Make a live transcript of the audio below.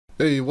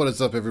Hey, what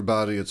is up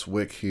everybody? It's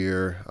Wick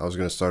here. I was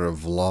going to start a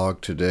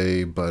vlog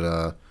today,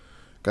 but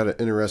got an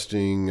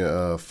interesting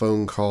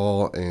phone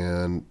call,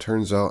 and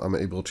turns out I'm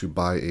able to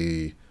buy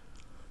a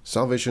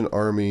Salvation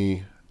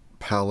Army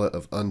pallet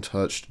of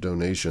untouched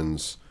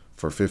donations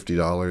for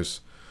 $50.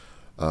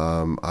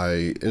 I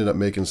ended up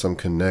making some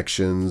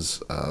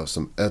connections,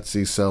 some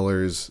Etsy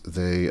sellers.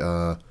 They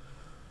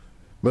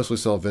mostly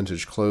sell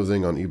vintage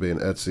clothing on eBay and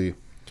Etsy.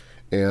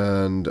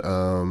 And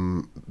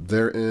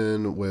they're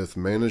in with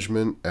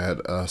management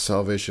at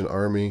Salvation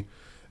Army,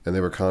 and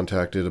they were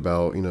contacted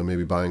about,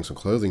 maybe buying some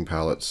clothing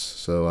pallets.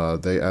 So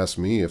they asked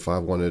me if I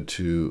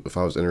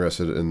was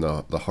interested in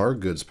the hard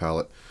goods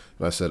pallet,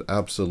 and I said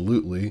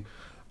absolutely.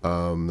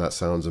 That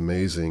sounds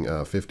amazing.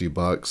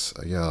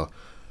 $50. Yeah.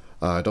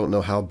 I don't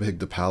know how big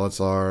the pallets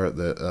are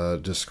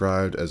that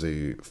described as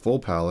a full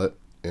pallet,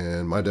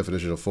 and my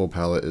definition of full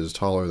pallet is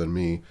taller than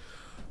me.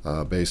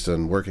 Based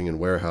on working in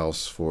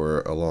warehouse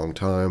for a long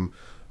time.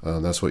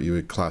 That's what you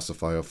would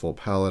classify a full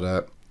pallet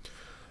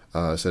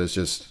at. So it's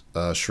just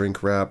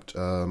shrink wrapped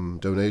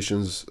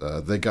donations.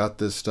 They got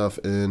this stuff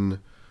in.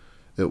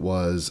 It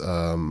was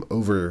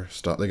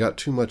overstock. They got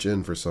too much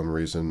in for some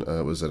reason.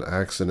 It was an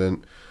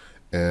accident,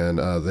 and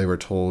they were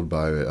told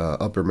by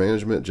upper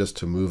management just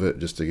to move it,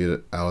 just to get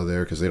it out of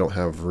there, because they don't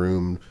have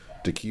room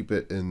to keep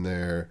it in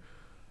their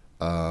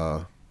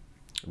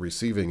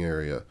receiving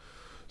area.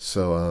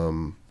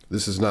 So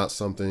this is not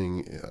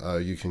something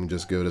you can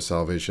just go to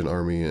Salvation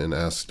Army and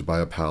ask to buy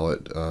a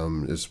pallet.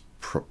 It's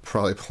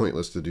probably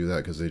pointless to do that,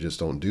 because they just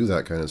don't do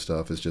that kind of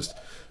stuff. It's just,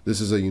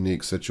 this is a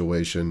unique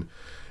situation,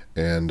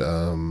 and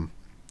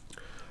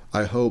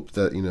I hope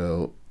that,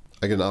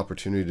 I get an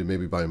opportunity to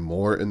maybe buy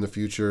more in the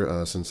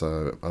future, since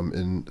I'm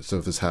in. So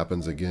if this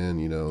happens again,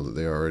 that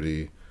they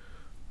already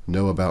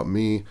know about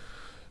me.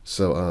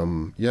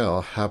 So yeah,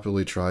 I'll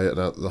happily try it.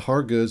 Now, the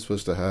hard goods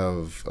supposed to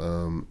have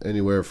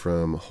anywhere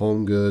from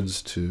home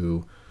goods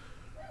to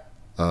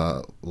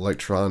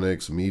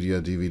electronics,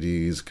 media,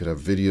 DVDs, could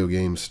have video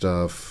game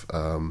stuff,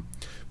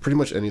 pretty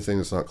much anything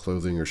that's not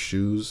clothing or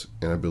shoes,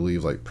 and I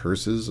believe like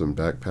purses and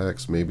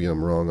backpacks. Maybe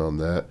I'm wrong on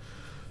that,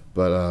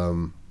 but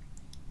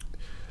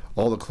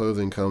all the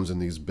clothing comes in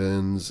these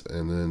bins,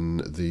 and then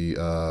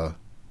the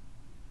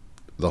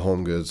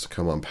home goods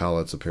come on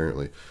pallets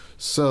apparently.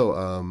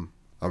 So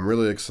I'm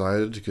really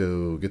excited to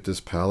go get this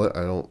pallet.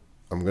 I'm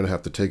going to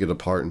have to take it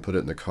apart and put it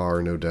in the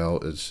car, no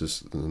doubt. It's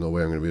just, there's no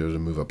way I'm going to be able to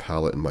move a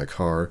pallet in my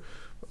car.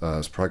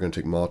 It's probably going to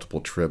take multiple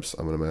trips,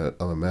 I'm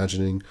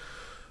imagining.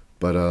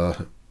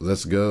 But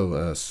let's go.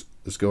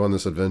 Let's go on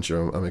this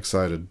adventure. I'm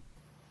excited.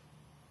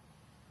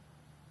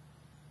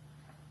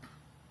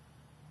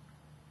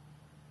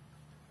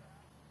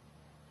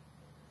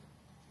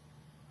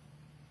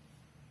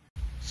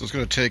 So it's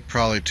going to take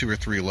probably 2 or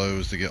 3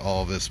 loads to get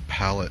all this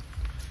pallet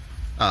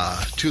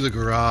to the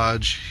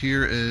garage.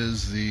 Here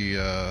is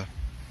the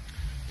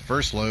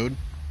first load,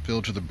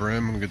 filled to the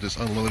brim. I'm gonna get this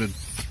unloaded.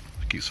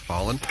 It keeps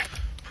falling.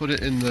 Put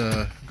it in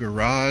the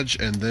garage,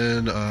 and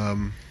then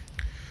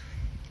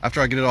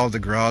after I get it all to the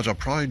garage, I'll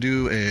probably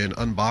do an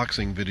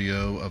unboxing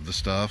video of the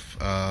stuff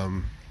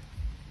on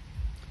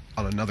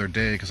another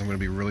day, because I'm gonna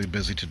be really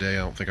busy today. I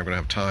don't think I'm gonna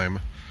have time,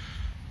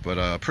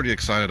 but pretty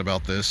excited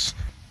about this.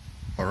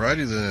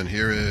 Alrighty then,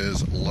 here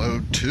is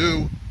load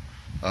 2.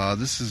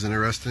 This is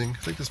interesting.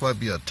 I think this might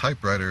be a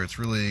typewriter. It's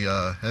really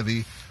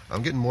heavy.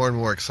 I'm getting more and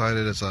more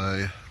excited as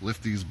I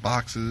lift these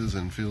boxes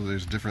and feel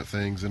there's different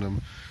things in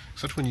them.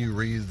 Except when you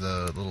read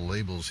the little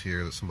labels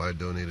here that somebody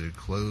donated,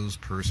 clothes,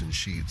 purse, and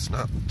sheets.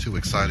 Not too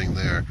exciting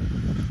there.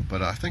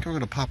 But I think I'm going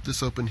to pop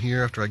this open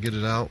here after I get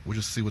it out. We'll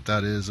just see what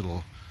that is.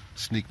 It'll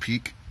sneak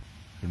peek.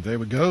 And there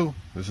we go.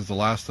 This is the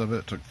last of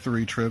it. Took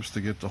 3 trips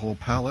to get the whole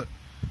pallet.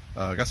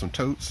 I got some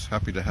totes.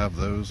 Happy to have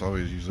those.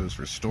 Always use those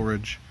for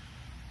storage.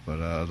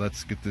 But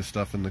let's get this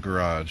stuff in the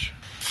garage.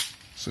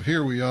 So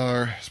here we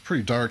are. It's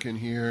pretty dark in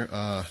here.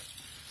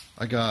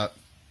 I got,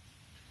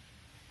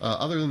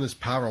 other than this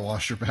power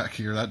washer back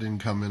here, that didn't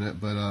come in it,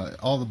 but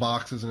all the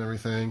boxes and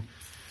everything.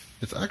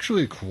 It's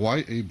actually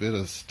quite a bit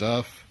of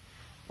stuff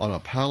on a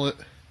pallet.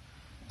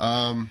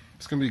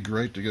 It's going to be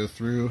great to go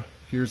through.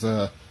 Here's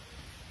a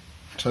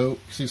tote.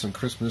 You see some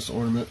Christmas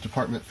ornament,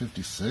 Department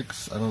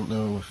 56. I don't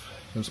know if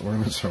those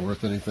ornaments are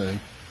worth anything.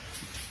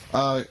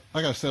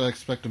 Like I said, I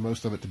expect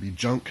most of it to be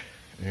junk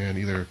and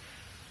either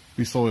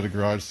be sold at a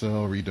garage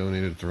sale,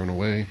 redonated, thrown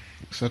away,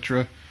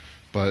 etc.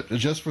 But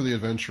just for the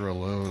adventure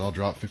alone, I'll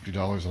drop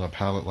 $50 on a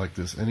pallet like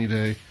this any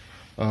day.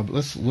 But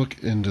let's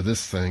look into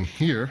this thing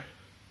here.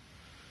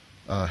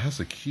 It has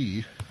a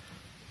key.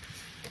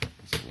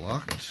 Is it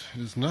locked?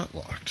 It is not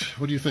locked.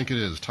 What do you think it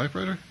is?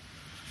 Typewriter?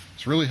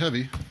 It's really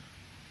heavy.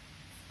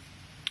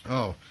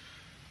 Oh,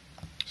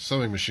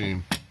 sewing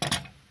machine.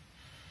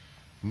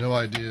 No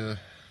idea.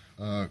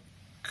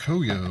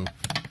 Koyo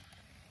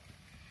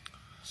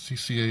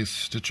CCA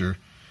stitcher.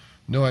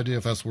 No idea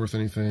if that's worth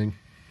anything.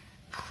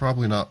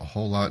 Probably not a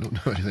whole lot. I don't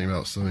know anything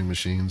about sewing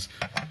machines.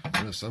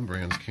 I know some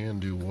brands can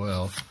do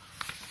well.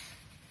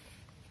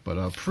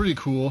 But pretty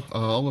cool.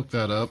 I'll look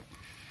that up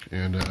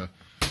and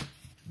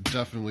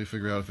definitely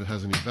figure out if it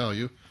has any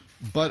value.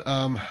 But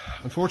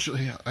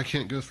unfortunately, I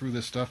can't go through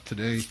this stuff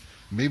today.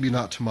 Maybe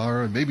not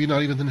tomorrow, and maybe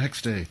not even the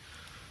next day.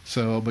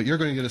 So, but you're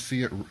going to get to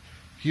see it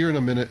here in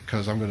a minute,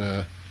 because I'm going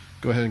to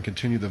go ahead and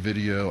continue the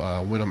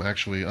video when I'm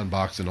actually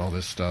unboxing all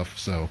this stuff.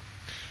 So,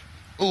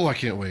 oh, I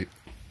can't wait.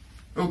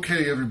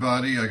 Okay,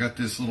 everybody, I got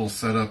this little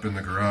setup in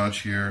the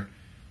garage here.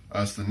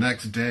 It's the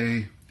next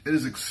day. It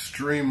is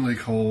extremely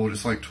cold.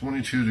 It's like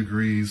 22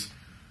 degrees.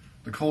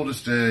 The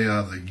coldest day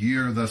of the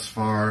year thus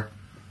far.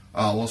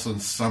 Also in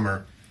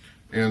summer.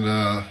 And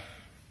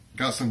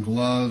got some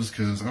gloves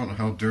because I don't know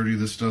how dirty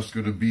this stuff's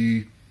going to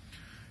be.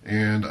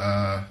 And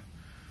I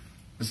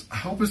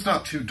hope it's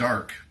not too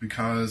dark,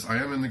 because I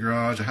am in the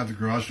garage. I have the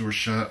garage door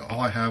shut. All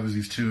I have is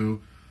these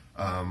two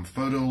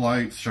photo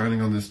lights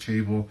shining on this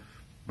table.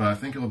 But I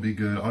think it'll be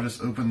good. I'll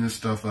just open this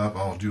stuff up.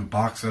 I'll do a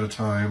box at a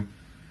time.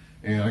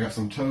 And I got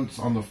some totes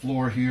on the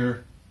floor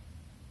here.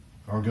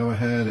 I'll go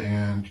ahead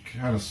and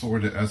kind of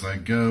sort it as I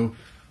go.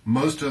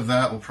 Most of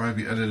that will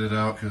probably be edited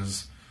out,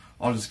 because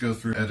I'll just go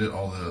through, edit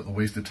all the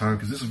wasted time.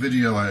 Because this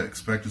video, I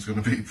expect, is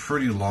going to be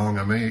pretty long.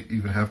 I may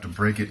even have to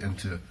break it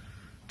into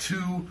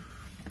 2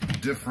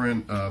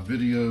 different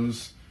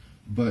videos.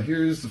 But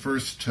here's the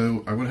first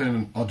tote. I went ahead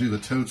and I'll do the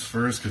totes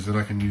first, because then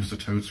I can use the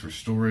totes for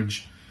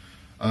storage.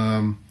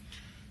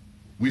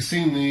 We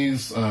seen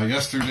these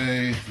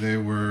yesterday. They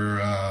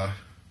were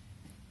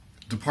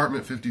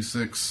Department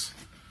 56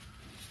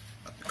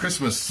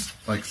 Christmas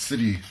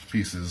city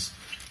pieces,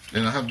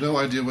 and I have no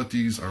idea what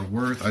these are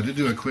worth. I did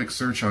do a quick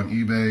search on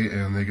eBay,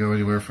 and they go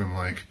anywhere from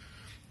like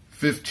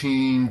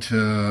 15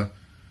 to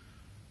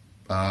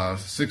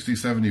 60,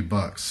 70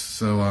 bucks.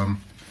 So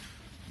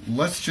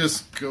let's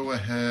just go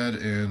ahead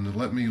and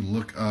let me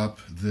look up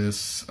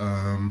this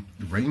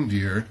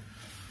reindeer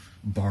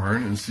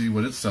barn and see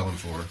what it's selling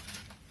for.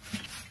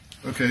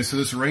 Okay, so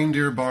this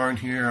reindeer barn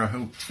here, I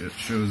hope it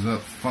shows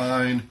up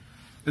fine.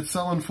 It's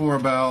selling for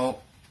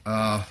about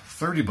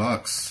 30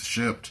 bucks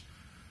shipped,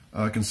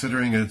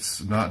 considering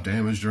it's not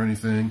damaged or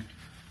anything.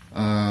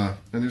 And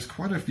there's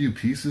quite a few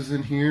pieces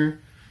in here.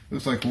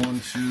 Looks like 1,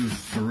 2,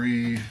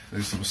 3.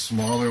 There's some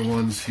smaller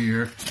ones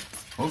here.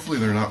 Hopefully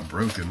they're not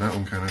broken. That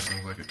one kind of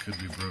sounds like it could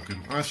be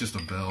broken. Oh, it's just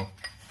a bell.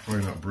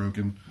 Probably not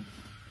broken.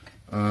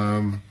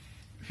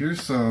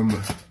 Here's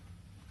some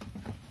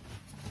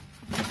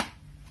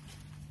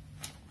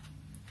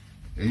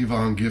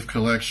Avon gift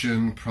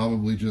collection,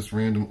 probably just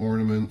random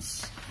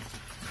ornaments.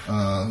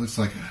 Looks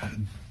like a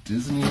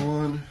Disney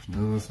one.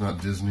 No, it's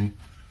not Disney.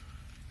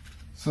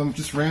 Some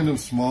just random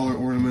smaller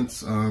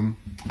ornaments.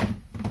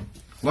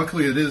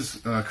 Luckily it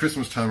is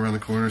Christmas time around the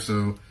corner,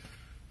 so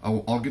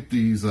I'll get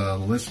these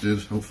listed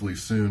hopefully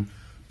soon.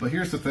 But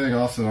here's the thing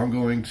also, I'm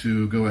going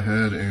to go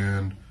ahead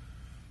and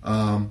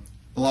a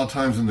lot of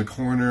times in the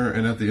corner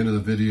and at the end of the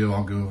video,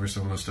 I'll go over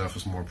some of the stuff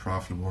that's more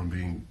profitable and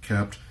being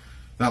kept.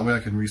 That way I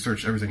can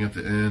research everything at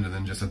the end, and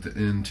then just at the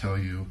end tell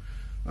you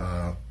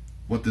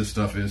what this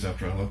stuff is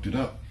after I looked it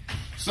up.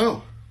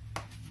 So,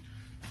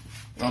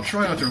 I'll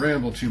try not to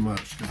ramble too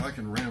much, because I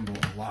can ramble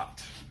a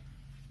lot.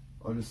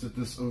 I'll just set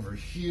this over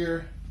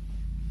here.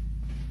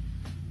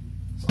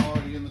 It's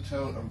already in the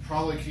tote. I'm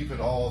probably keeping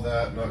all of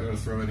that. I'm not going to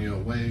throw any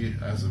away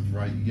as of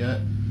right yet.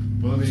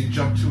 But let me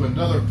jump to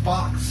another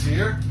box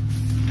here.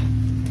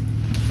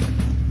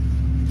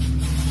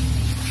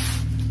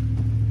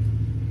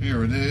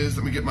 Here it is.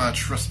 Let me get my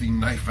trusty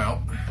knife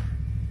out.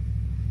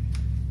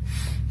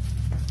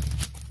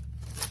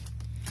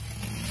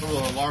 Some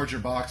of the larger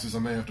boxes I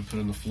may have to put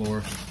on the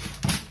floor.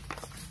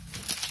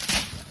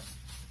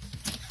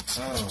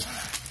 Oh,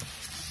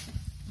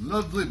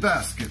 lovely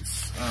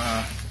baskets.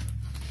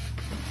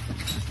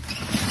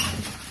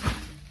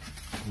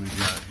 What we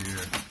got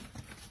here?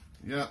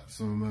 Yeah,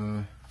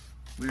 some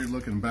weird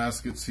looking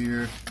baskets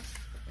here.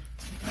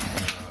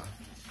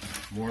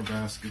 More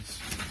baskets.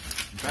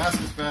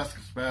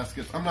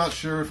 Baskets. I'm not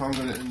sure if I'm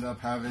going to end up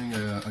having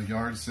a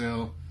yard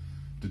sale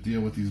to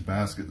deal with these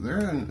baskets.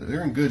 They're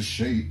in good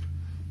shape.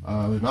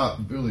 They're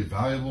not really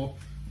valuable.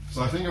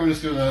 So I think I'm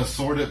just going to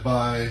sort it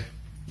by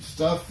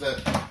stuff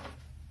that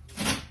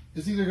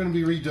is either going to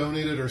be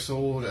redonated or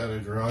sold at a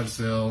garage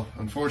sale.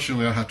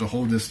 Unfortunately, I have to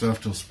hold this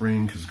stuff till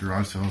spring, because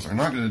garage sales are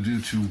not going to do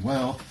too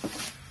well.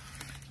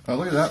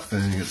 Look at that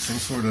thing. It's some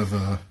sort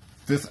of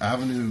Fifth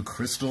Avenue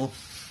crystal.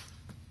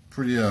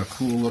 Pretty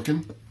cool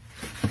looking.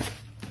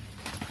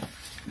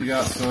 You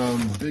got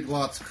some Big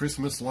Lots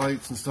Christmas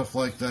lights and stuff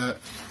like that.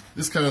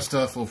 This kind of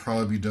stuff will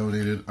probably be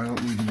donated. I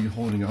don't need to be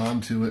holding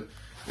on to it.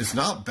 It's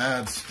not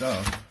bad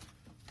stuff.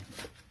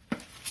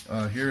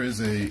 Here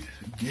is a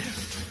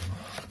gift.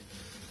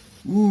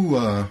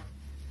 Ooh,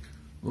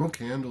 little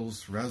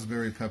candles,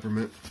 raspberry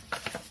peppermint.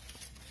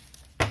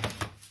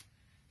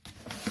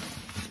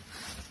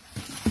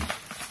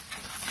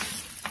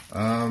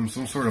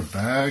 Some sort of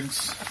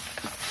bags.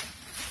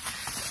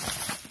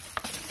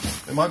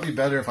 It might be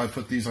better if I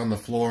put these on the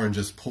floor and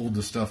just pulled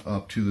the stuff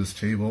up to this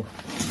table.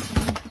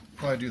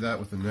 Probably do that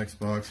with the next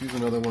box. Here's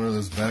another one of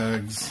those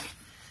bags.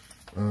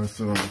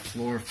 So on the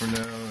floor for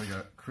now, I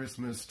got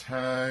Christmas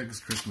tags,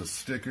 Christmas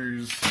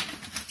stickers,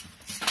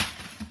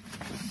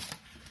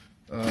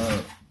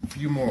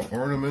 few more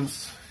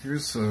ornaments.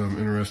 Here's some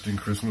interesting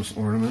Christmas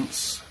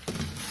ornaments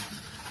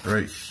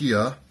right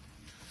here.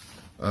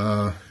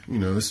 You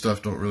know, this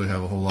stuff don't really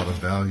have a whole lot of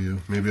value.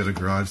 Maybe at a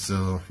garage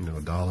sale, you know,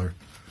 $1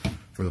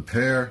 for the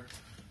pair.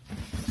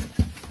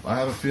 I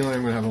have a feeling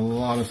I'm gonna have a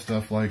lot of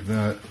stuff like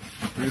that.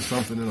 Here's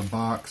something in a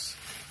box.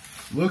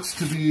 Looks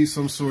to be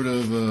some sort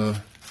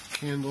of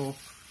candle,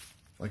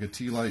 like a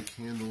tea light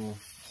candle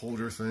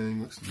holder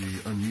thing. Looks to be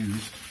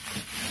unused.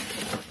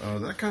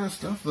 That kind of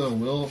stuff though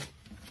will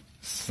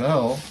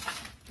sell.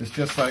 It's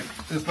just like,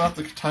 it's not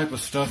the type of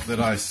stuff that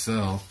I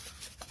sell.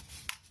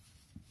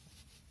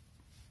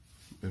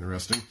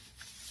 Interesting.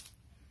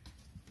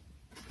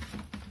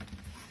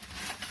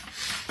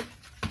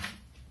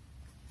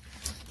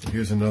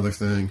 Here's another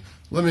thing.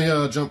 Let me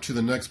jump to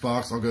the next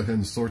box. I'll go ahead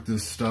and sort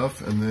this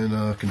stuff and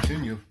then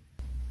continue.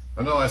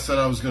 I know I said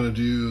I was going to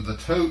do the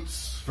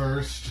totes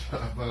first,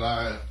 but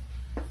I'm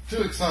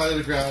too excited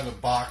to grab a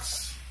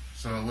box.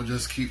 So we'll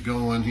just keep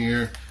going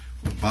here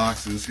with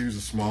boxes. Here's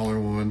a smaller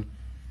one.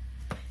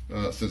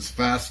 It says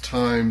Fast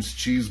Times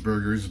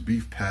Cheeseburgers,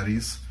 Beef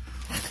Patties.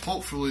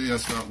 Hopefully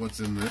that's not what's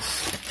in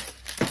this.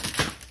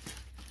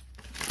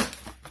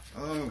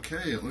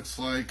 Okay, it looks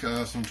like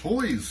some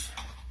toys.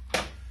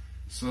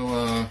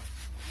 So,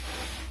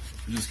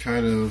 just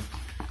kind of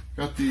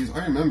got these.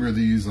 I remember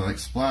these like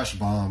Splash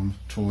Bomb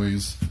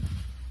toys.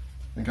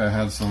 I think I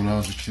had some when I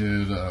was a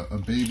kid. A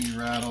baby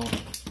rattle,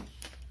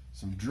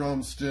 some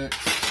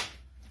drumsticks,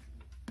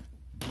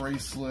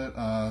 bracelet,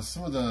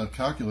 some of the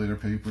calculator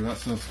paper. That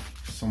stuff's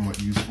somewhat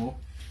useful.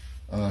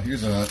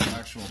 Here's an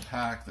actual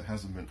pack that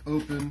hasn't been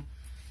opened.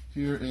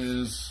 Here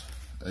is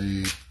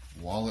a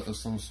wallet of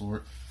some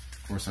sort.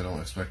 Of course, I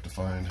don't expect to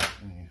find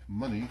any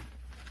money.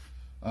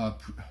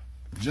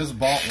 Just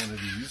bought one of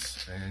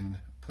these and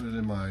put it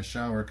in my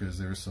shower because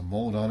there's some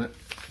mold on it.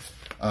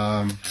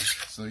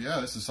 So yeah,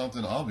 this is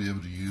something I'll be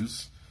able to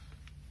use.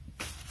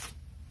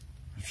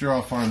 I'm sure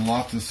I'll find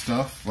lots of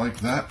stuff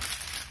like that.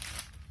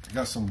 I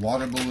got some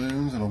water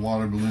balloons and a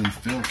water balloon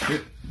fill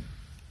kit.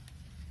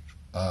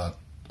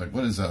 Like,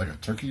 what is that, like a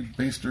turkey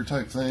baster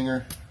type thing?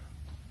 Or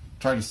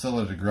tried to sell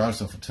it at a garage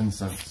sale for 10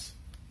 cents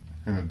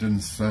and it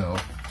didn't sell.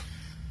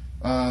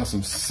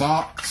 Some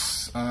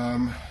socks.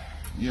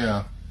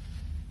 Yeah.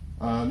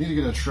 Need to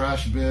get a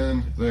trash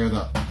bin. There,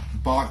 the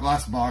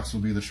last box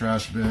will be the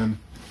trash bin.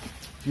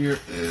 Here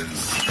is,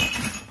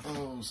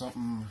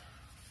 something.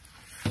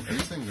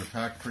 These things are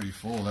packed pretty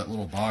full. That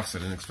little box, I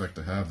didn't expect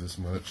to have this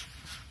much.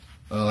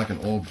 Like an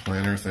old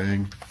planner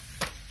thing.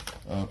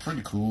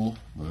 Pretty cool,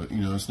 but you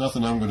know, it's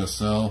nothing I'm going to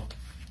sell.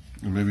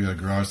 Maybe a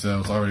garage sale.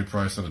 It's already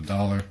priced at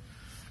 $1.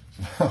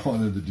 So I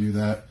wanted to do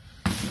that.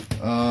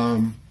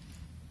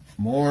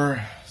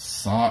 More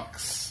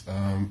socks.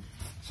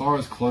 As far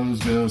as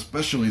clothes go,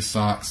 especially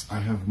socks, I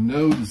have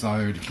no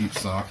desire to keep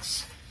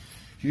socks.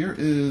 Here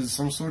is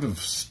some sort of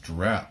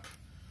strap.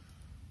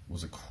 It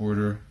was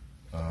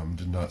 $0.25.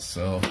 Did not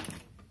sell.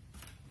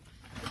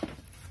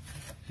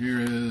 Here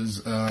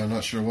is,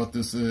 not sure what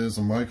this is,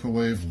 a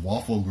microwave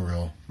waffle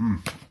grill.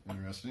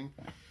 Interesting.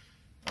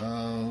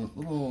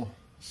 Little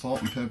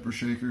salt and pepper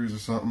shakers or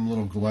something,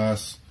 little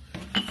glass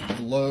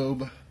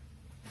globe.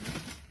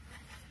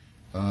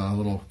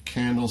 Little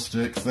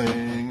candlestick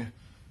thing.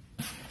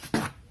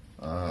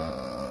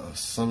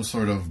 Some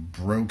sort of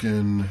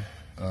broken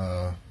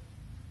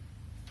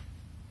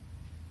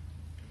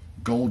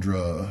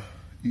Goldra,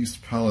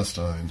 East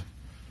Palestine.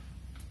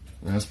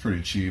 That's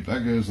pretty cheap.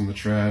 That goes in the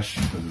trash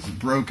because it's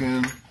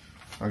broken. Not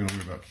gonna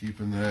worry about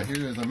keeping that.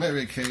 Here's a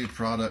Mary Kay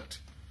product.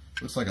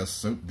 Looks like a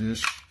soap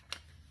dish.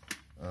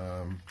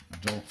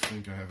 Don't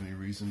think I have any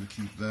reason to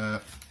keep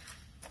that.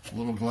 A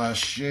little glass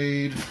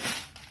shade.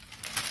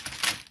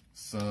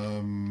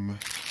 Some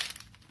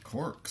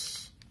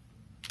corks.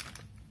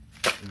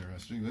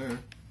 Interesting there.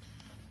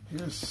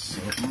 Here's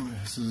something.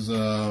 This is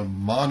a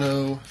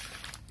mono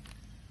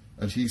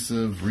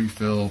adhesive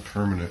refill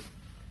permanent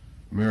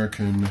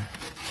American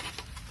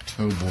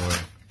tow boy.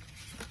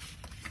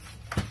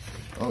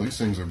 Oh, these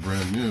things are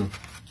brand new.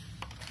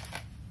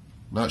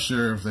 Not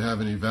sure if they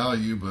have any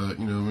value, but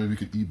you know, maybe we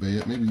could eBay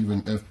it, maybe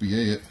even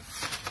FBA it.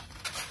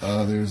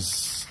 There's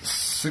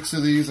 6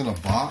 of these in a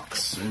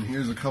box, and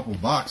here's a couple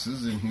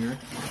boxes in here.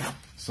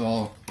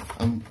 So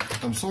I'm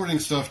sorting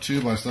stuff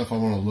too by stuff I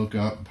want to look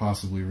up and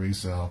possibly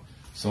resell.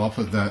 So I'll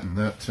put that in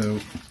that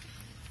tote.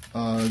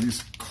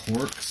 These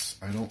corks,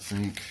 I don't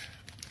think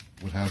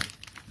would have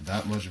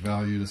that much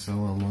value to sell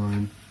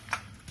online.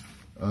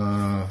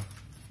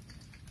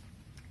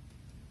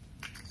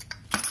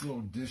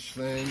 Little dish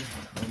thing.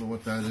 I don't know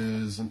what that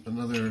is.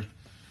 Another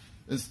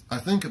is, I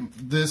think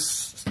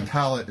this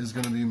pallet is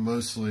going to be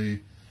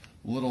mostly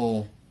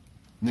little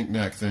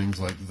knick-knack things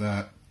like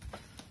that.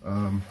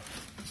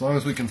 As long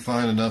as we can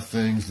find enough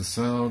things to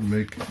sell to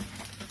make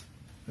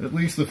at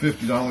least the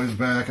 $50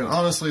 back. And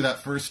honestly,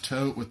 that first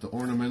tote with the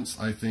ornaments,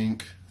 I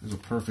think is a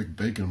perfect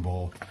bacon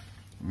bowl. I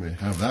may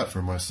have that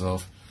for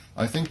myself.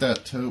 I think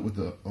that tote with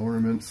the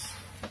ornaments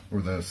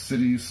or the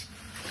cities,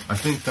 I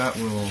think that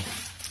will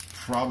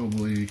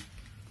probably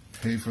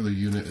pay for the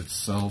unit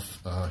itself.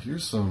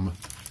 Here's some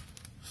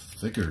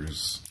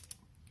thickers.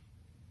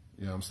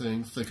 Yeah, I'm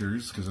saying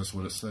thickers because that's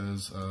what it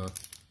says.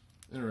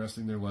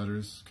 Interesting, their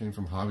letters came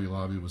from Hobby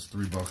Lobby. It was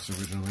 $3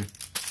 originally.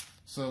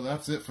 So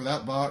that's it for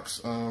that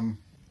box.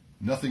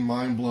 Nothing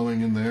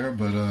mind-blowing in there,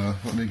 but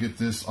let me get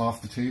this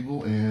off the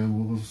table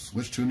and we'll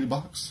switch to a new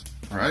box.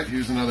 All right,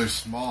 here's another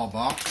small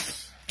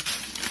box.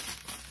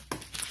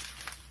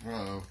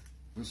 Uh-oh,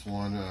 this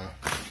one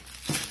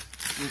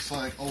looks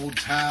like old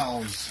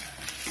towels.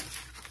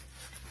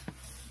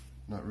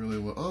 Not really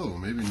what, oh,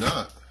 maybe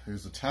not.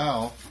 Here's a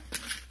towel,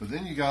 but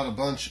then you got a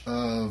bunch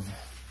of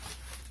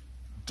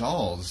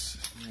dolls.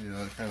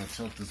 Yeah, kind of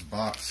tilt this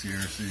box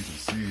here so you can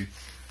see.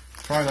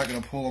 Probably not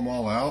going to pull them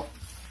all out.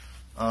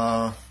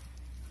 I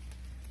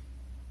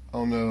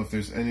don't know if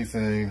there's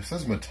anything. It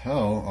says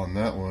Mattel on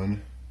that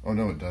one. Oh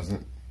no, it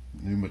doesn't.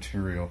 New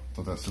material. I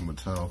thought that's a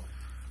Mattel.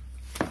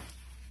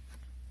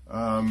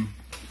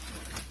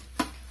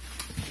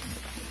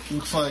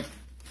 Looks like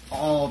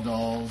all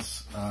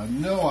dolls.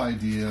 No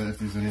idea if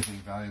there's anything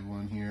valuable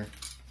in here.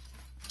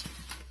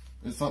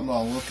 It's something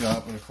I'll look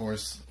up and of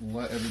course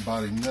let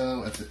everybody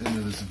know at the end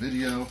of this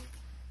video.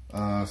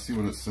 See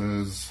what it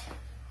says.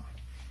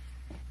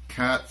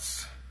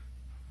 Cats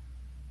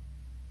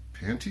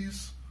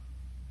panties?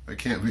 That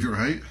can't be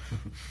right.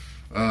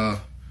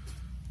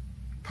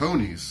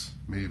 Ponies,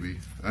 maybe.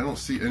 I don't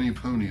see any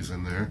ponies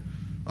in there.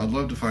 I'd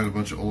love to find a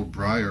bunch of old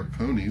Breyer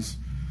ponies.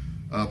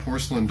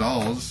 Porcelain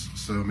dolls,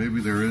 so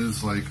maybe there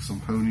is like some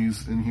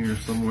ponies in here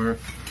somewhere.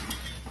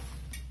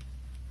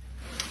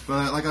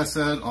 But like I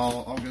said,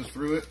 I'll go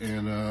through it,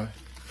 and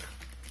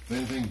if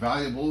anything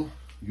valuable,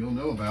 you'll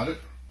know about it.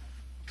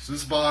 So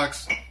this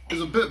box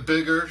is a bit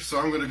bigger, so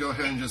I'm going to go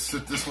ahead and just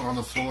sit this one on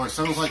the floor. It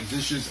sounds like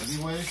dishes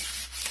anyway.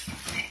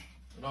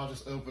 And I'll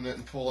just open it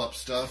and pull up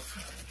stuff.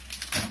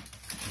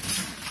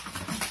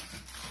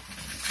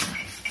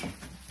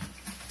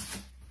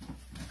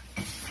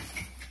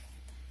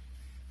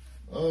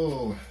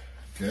 Oh,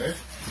 okay.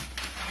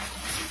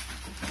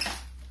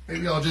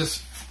 Maybe I'll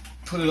just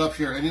put it up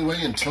here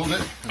anyway and tilt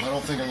it, because I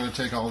don't think I'm going to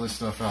take all this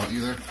stuff out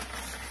either.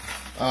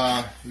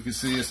 You can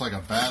see it's like a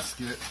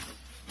basket.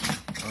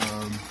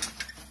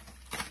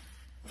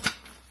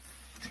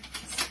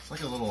 It's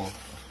like a little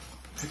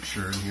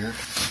picture in here.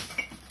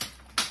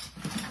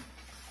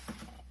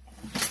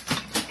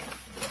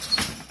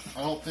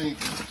 I don't think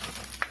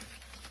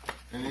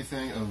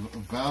anything of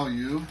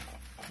value.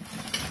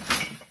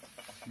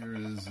 Here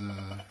is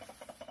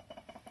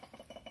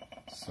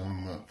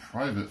some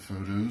private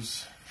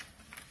photos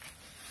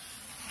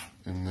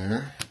in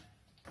there.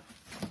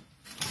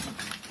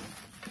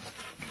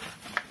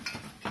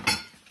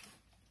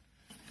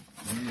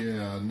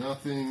 Yeah,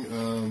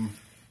 nothing.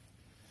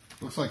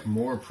 Looks like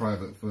more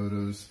private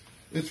photos.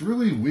 It's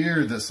really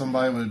weird that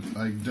somebody would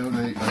like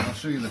donate. Like, I'll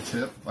show you the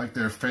tip, like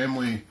their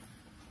family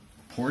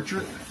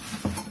portrait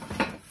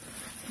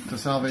to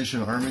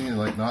Salvation Army, and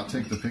like not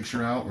take the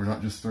picture out or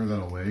not just throw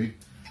that away.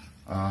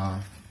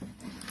 Yeah,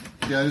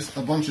 just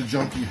a bunch of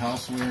junky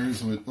housewares.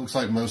 So it looks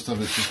like most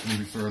of it's just going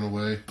to be thrown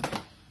away.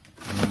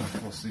 I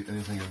don't see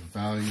anything of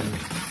value.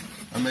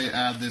 I may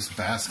add this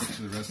basket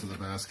to the rest of the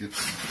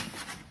baskets.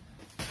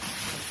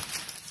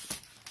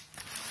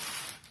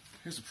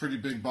 Here's a pretty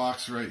big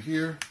box right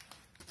here.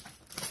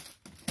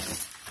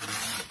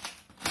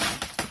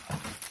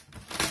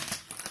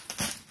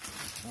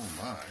 Oh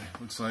my,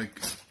 looks like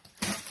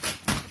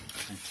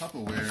some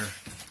Tupperware.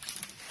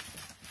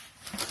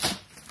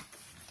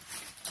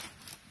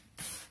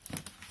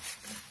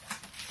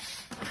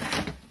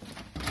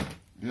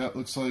 Yeah, it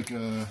looks like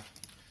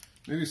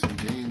maybe some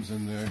games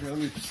in there. Here, let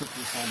me set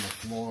this on the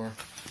floor.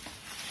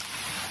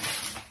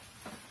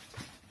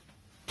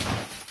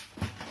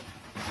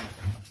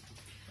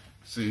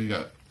 See, you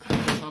got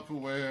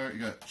Tupperware, you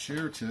got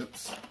chair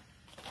tips.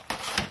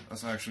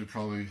 That's actually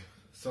probably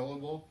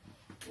sellable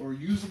or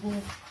usable.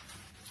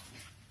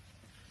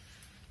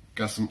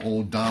 Got some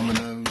old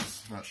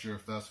dominoes. Not sure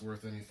if that's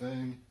worth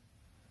anything.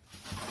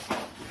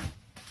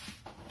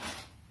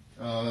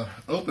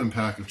 Open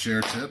pack of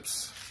chair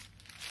tips.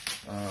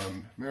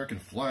 American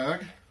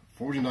flag,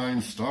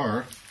 49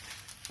 star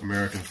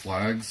American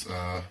flags.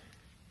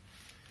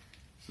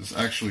 Is this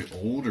actually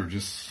old or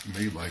just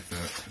made like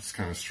that? It's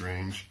kind of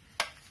strange.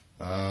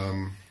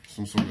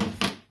 Some sort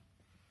of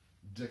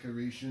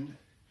decoration.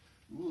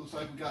 Ooh, looks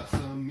like we got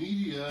some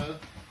media.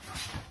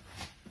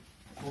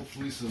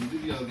 Hopefully some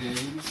video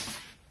games.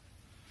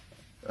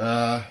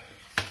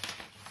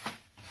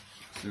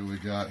 See what we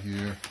got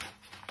here.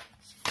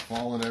 It's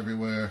falling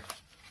everywhere.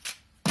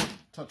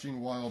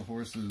 Touching Wild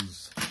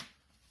Horses.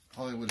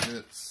 Hollywood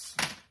Hits.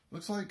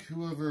 Looks like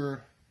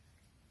whoever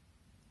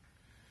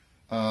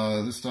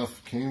this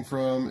stuff came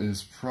from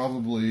is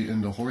probably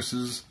into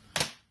horses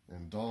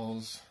and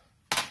dolls.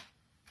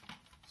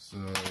 So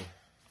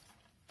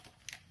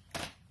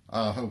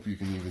I hope you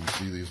can even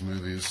see these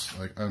movies.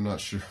 Like, I'm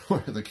not sure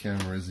where the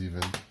camera is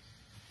even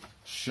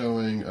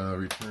showing.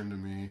 Return to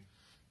Me.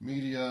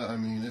 Media, I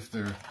mean, if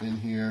they're in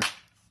here,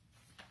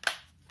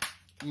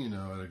 you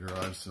know, at a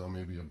garage sale,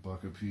 maybe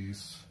 $1 a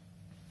piece.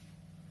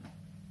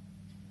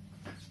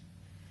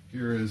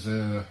 Here is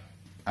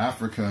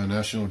Africa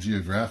National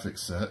Geographic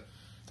set.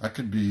 That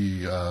could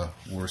be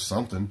worth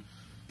something.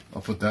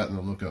 I'll put that in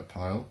the lookup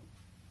pile.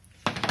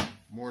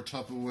 More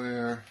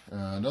Tupperware,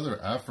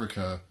 another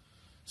Africa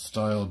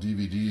style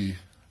DVD.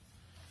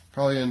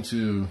 Probably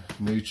into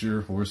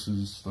nature,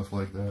 horses, stuff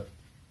like that.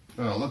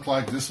 It looked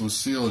like this was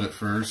sealed at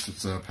first.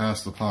 It's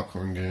past the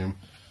popcorn game.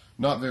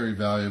 Not very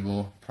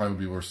valuable. Probably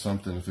be worth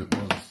something if it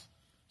was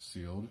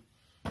sealed.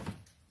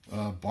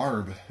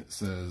 Barb, it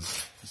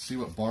says. Let's see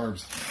what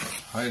Barb's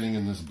hiding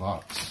in this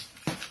box.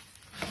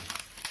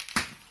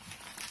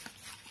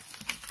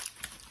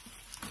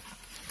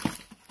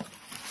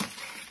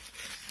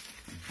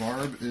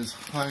 Barb is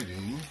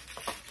hiding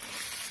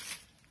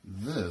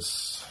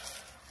this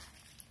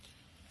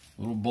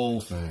little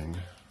bowl thing.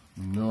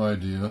 No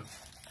idea.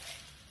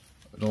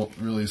 I don't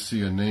really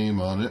see a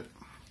name on it.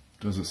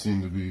 Doesn't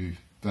seem to be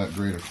that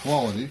great a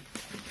quality.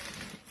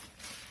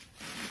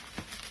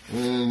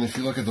 And if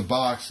you look at the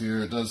box here,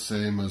 it does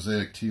say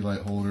Mosaic tea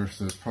light holder,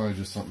 so it's probably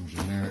just something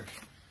generic.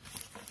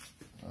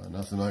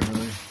 Nothing I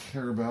really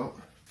care about.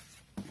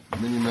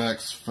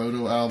 Minimax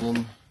photo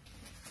album.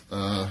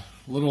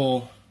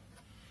 Little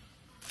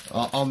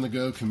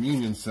on-the-go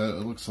communion set,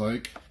 it looks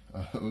like.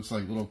 It looks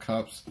like little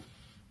cups.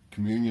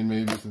 Communion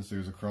maybe, since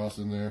there's a cross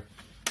in there.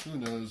 Who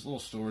knows? Little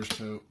storage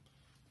tote.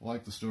 I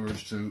like the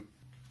storage tote.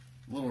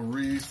 Little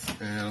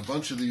wreath, and a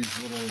bunch of these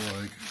little,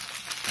 like,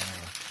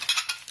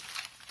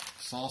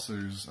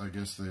 saucers, I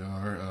guess they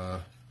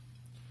are.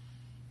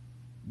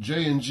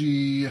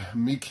 J&G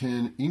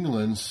Meakin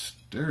England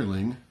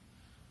Sterling.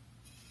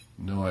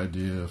 No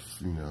idea if,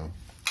 you know,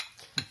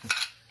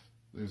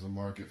 there's a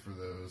market for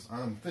those.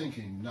 I'm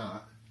thinking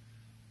not.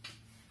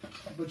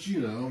 But,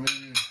 you know,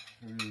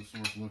 maybe it's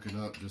worth looking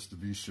up just to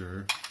be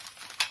sure.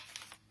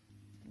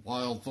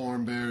 Wild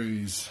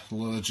Thornberries,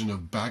 Legend of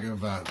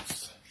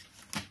Bagavance.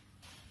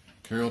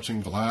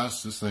 Carrollton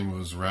glass. This thing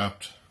was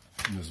wrapped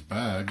in this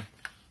bag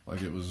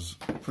like it was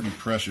pretty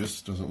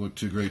precious. Doesn't look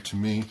too great to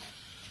me.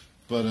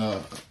 But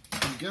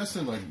I'm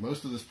guessing like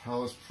most of this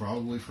pallet's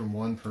probably from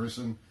one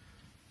person.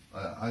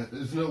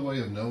 There's no way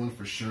of knowing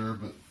for sure,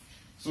 but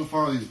so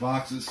far these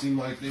boxes seem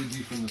like they'd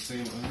be from the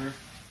same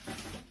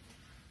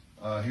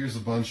owner. Here's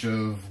a bunch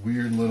of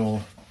weird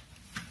little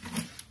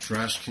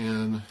trash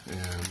can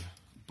and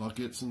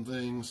buckets and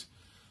things.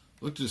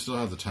 Look to still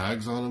have the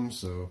tags on them,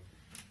 so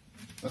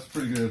that's a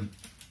pretty good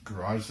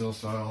garage sale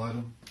style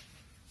item.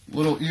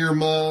 Little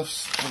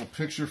earmuffs, little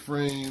picture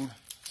frame,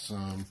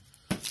 some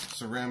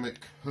ceramic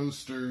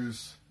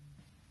coasters.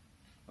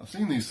 I've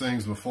seen these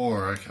things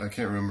before. I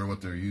can't remember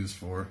what they're used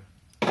for.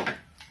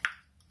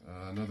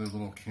 Another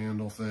little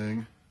candle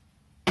thing.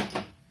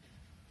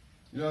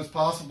 You know, it's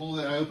possible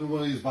that I open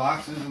one of these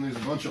boxes and there's a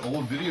bunch of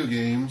old video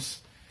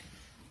games.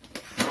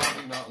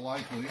 Probably not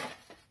likely.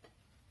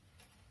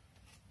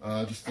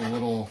 Just a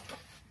little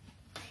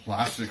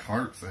plastic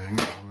heart thing.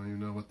 I don't even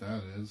know what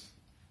that is.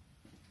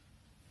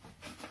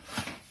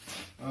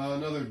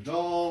 Another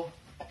doll.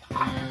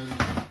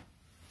 And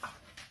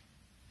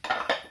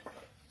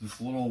this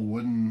little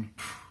wooden,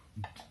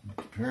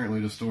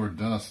 apparently to store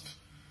dust.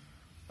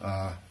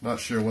 Not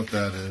sure what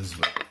that is,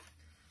 but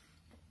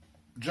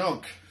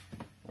junk.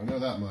 I know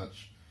that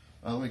much.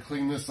 Let me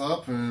clean this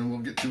up and we'll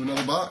get to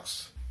another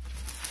box.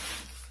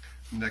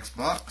 Next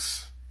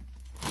box.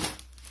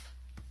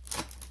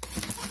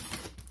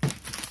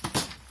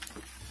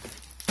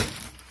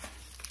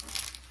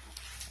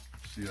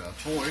 See a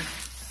toy.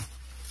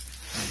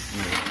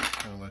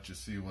 Kind of let you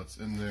see what's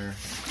in there.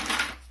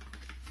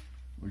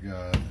 We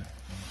got,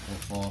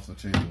 don't fall off the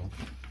table,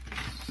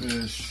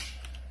 fish,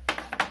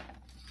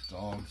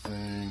 dog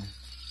thing,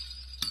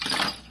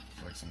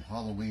 like some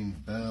Halloween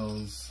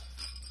bells,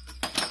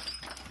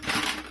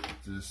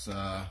 this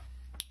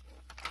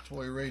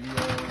toy radio.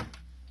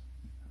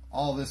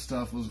 All this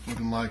stuff was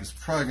looking like it's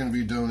probably going to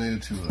be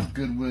donated to a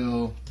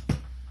Goodwill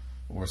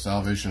or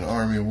Salvation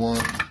Army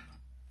one.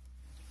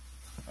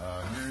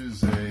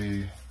 Here's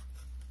a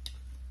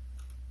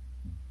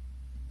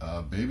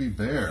baby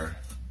bear.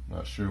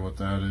 Not sure what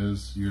that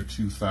is. Year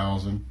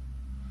 2000.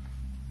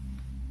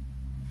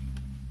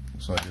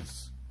 Looks like it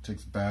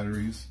takes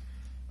batteries.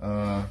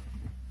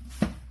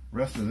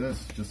 Rest of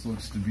this just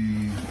looks to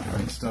be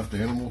like stuffed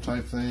animal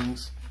type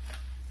things.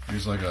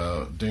 Here's like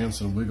a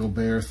dancing wiggle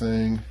bear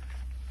thing.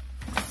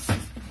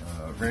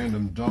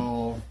 Random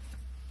doll.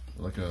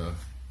 Like a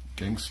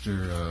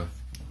gangster.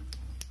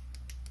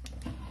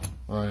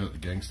 Well,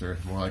 gangster.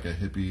 More like a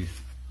hippie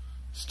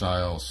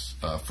style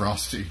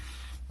Frosty.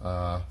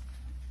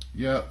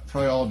 Yeah,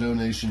 probably all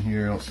donation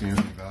here. I don't see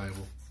anything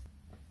valuable.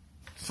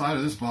 Side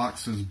of this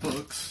box says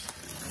books.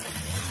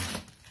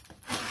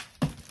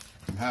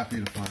 I'm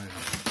happy to find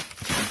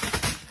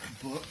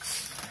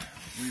books.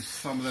 At least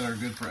some that are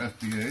good for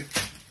FBA.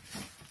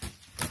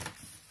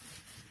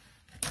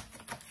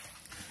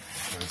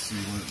 Let's see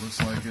what it looks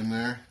like in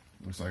there.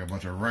 Looks like a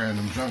bunch of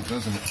random junk,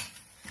 doesn't it?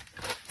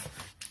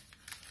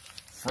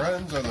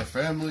 Friends are the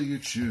family you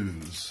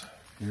choose.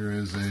 Here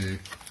is a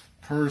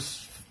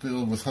purse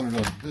filled with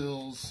 $100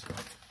 bills.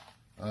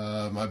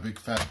 My Big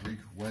Fat Greek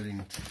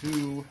Wedding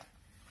 2.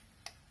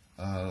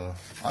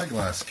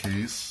 eyeglass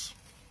case.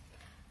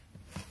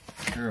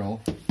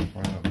 Carol,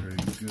 find out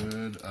pretty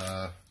good.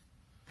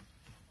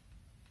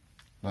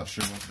 Not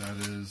sure what that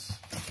is.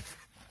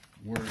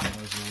 Word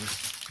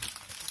puzzles.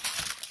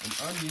 An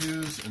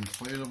unused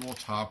inflatable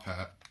top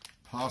hat.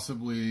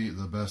 Possibly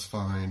the best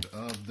find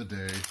of the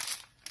day.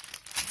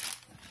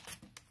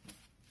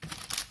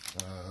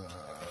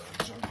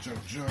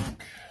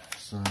 Junk.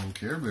 Some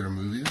Care Bear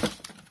movies.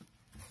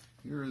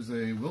 Here is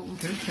a Wilton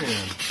cake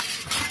pan.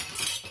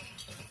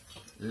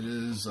 It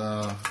is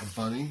a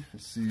bunny.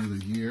 Let's see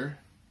the year.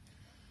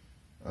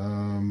 I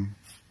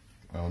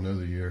don't know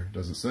the year.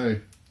 Doesn't say.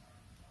 It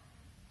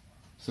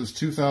says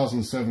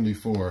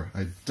 2074.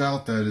 I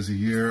doubt that is a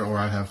year, or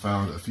I have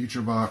found a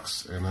future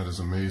box, and that is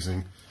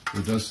amazing.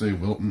 It does say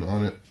Wilton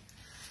on it.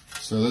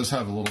 So those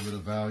have a little bit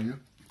of value.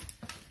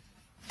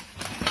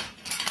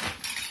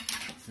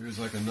 Here's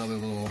like another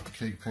little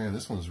cake pan.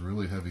 This one's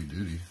really heavy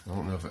duty. I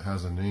don't know if it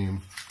has a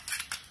name,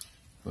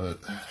 but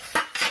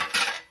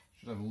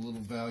should have a little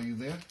value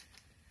there.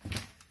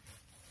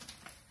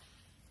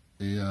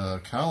 A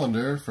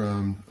calendar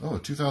from, a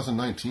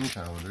 2019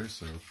 calendar,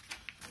 so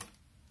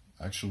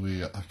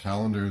actually a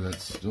calendar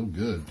that's still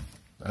good.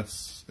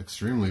 That's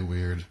extremely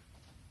weird.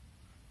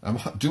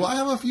 Do I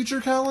have a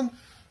future calendar?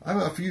 I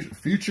have a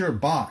future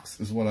box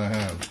is what I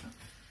have.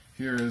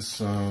 Here is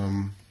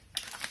some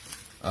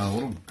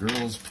little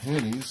girl's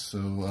panties, so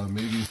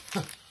maybe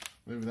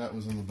maybe that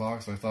was in the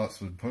box. I thought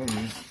it was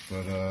ponies,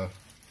 but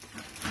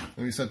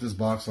let me set this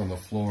box on the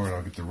floor and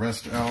I'll get the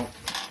rest out.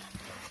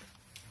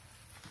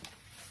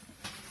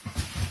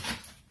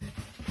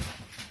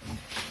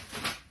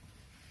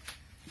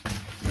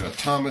 We got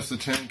Thomas the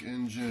Tank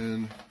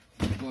Engine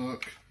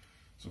book,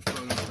 some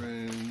photo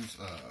frames,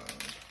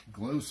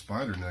 glow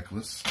spider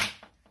necklace.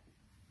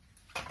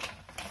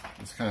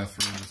 Let's kind of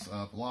throw this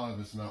up. A lot of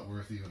it's not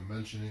worth even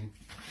mentioning.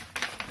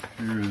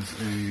 Here is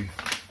a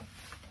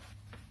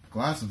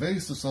glass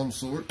vase of some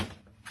sort.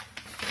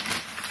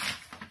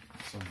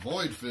 Some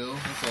void fill,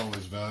 that's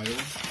always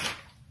valuable.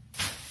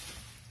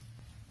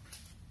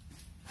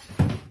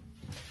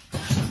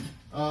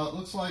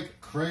 Looks like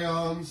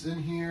crayons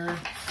in here.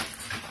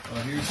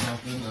 Here's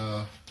something,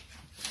 a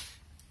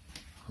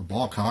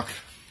ball cock.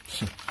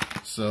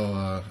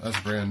 So that's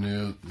brand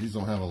new. These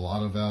don't have a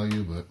lot of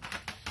value, but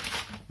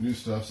new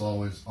stuff's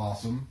always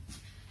awesome.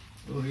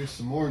 Oh, here's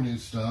some more new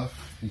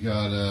stuff. You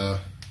got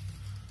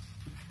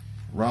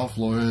Ralph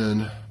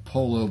Lauren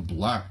Polo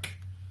Black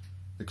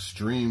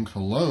Extreme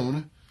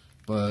Cologne,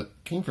 but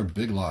came from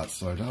Big Lots,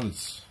 so I doubt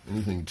it's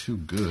anything too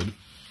good.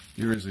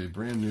 Here is a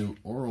brand new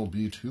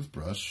Oral-B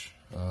toothbrush.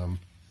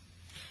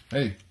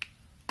 Hey,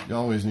 you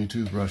always need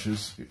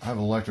toothbrushes. I have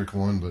an electric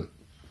one, but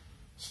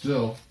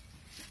still.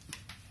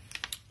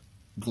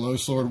 Glow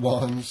sword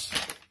ones.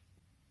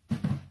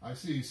 I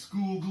see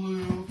school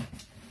glue.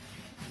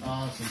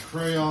 Some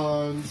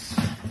crayons.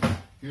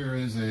 Here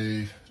is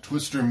a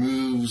Twister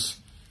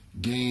Moves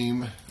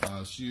game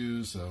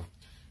shoes. So,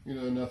 you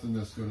know, nothing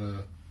that's going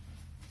to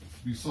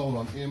be sold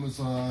on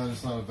Amazon.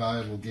 It's not a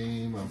valuable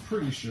game, I'm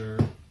pretty sure.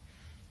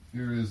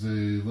 Here is a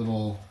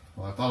little,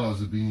 well, I thought it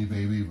was a Beanie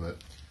Baby, but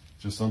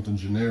just something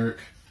generic.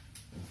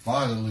 And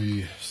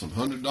finally, some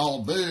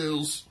 $100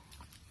 bills.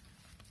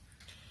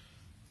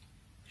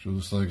 Sure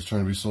looks like it's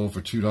trying to be sold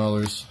for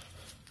 $2.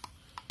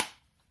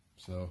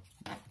 So,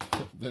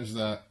 there's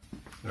that.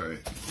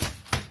 Alright.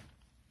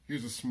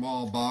 Here's a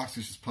small box.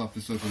 Let's just pop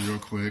this open real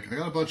quick. I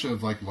got a bunch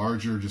of like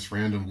larger, just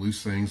random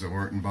loose things that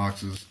weren't in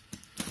boxes.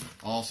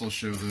 I'll also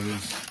show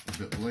those a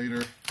bit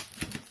later.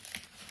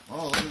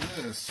 Oh, look at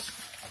this.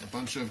 A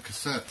bunch of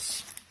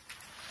cassettes.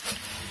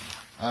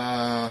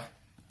 Let's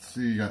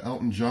see, you got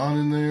Elton John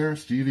in there,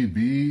 Stevie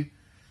B,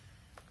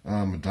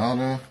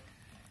 Madonna,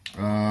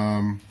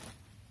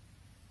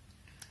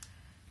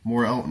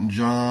 more Elton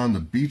John, the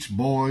Beach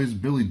Boys,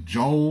 Billy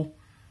Joel,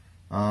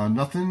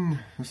 nothing,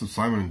 this is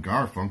Simon and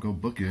Garfunkel,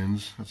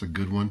 Bookends, that's a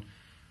good one.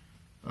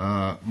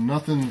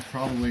 Nothing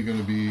probably going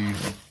to be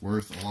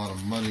worth a lot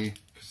of money.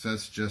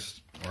 Cassettes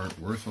just aren't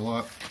worth a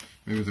lot.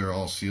 Maybe they're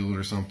all sealed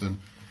or something.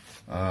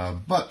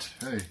 But,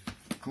 hey,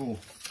 cool.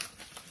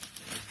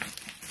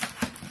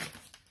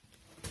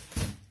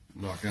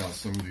 Knock out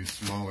some of these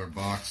smaller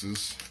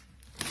boxes.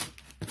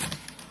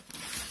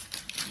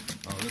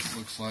 Oh, this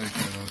looks like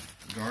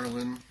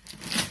garland.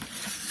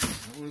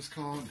 Is that what it's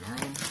called?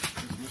 Garland?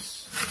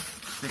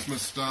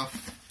 Christmas stuff.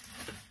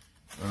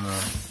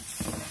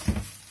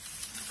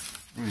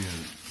 I mean,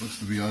 it looks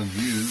to be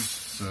unused,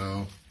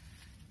 so,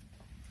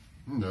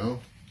 you know,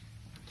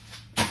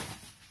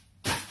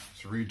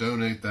 to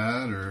redonate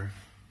that or,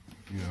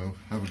 you know,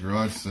 have a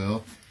garage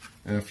sale.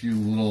 And a few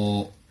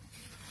little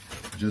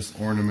just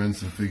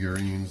ornaments and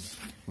figurines.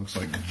 Looks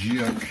like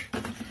junk.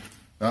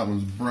 That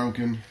one's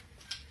broken.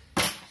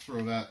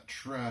 Throw that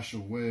trash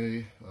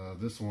away.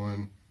 This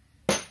one,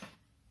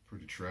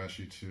 pretty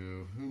trashy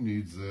too. Who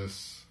needs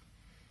this?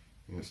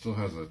 And it still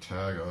has a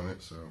tag on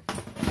it, so.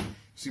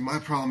 See, my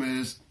problem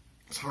is,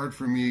 it's hard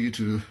for me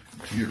to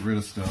get rid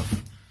of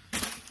stuff.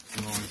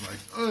 I'm always like,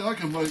 oh, I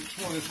can make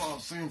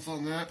 25 cents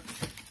on that.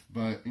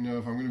 But, you know,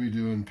 if I'm going to be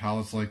doing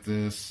pallets like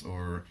this,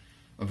 or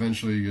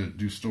eventually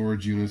do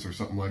storage units or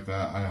something like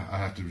that, I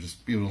have to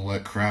just be able to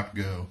let crap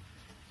go.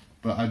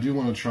 But I do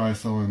want to try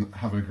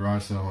having a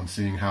garage sale and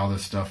seeing how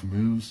this stuff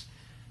moves.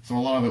 So a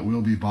lot of it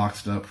will be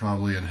boxed up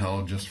probably and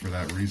held just for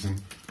that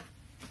reason.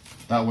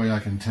 That way I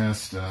can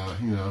test,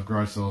 you know,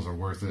 garage sales are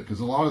worth it. Because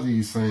a lot of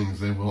these things,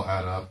 they will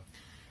add up.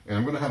 And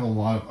I'm going to have a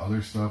lot of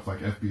other stuff like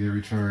FBA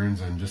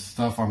returns and just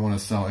stuff I want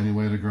to sell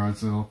anyway at a garage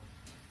sale.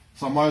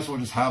 So I might as well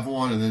just have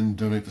one and then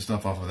donate the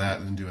stuff off of that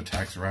and then do a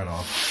tax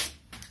write-off.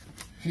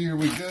 Here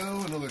we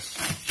go, another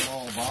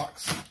small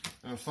box.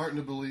 And I'm starting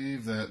to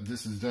believe that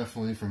this is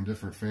definitely from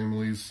different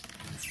families,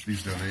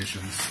 these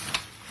donations.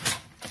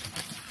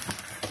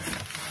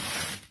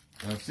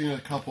 I've seen a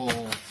couple,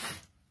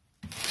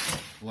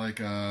 like,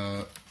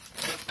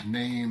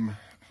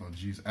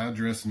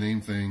 address name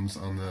things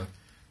on the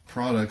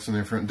products, and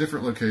they're from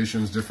different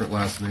locations, different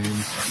last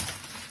names.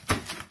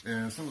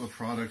 And some of the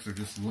products are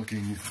just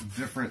looking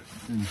different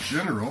in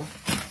general.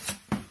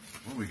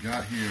 What we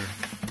got here,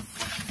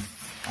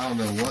 I don't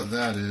know what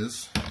that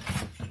is.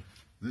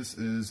 This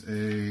is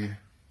a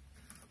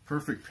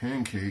perfect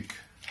pancake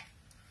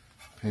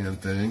pan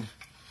thing.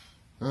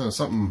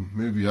 Something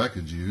maybe I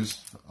could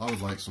use. I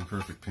would like some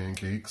perfect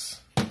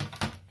pancakes.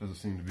 Doesn't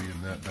seem to be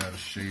in that bad a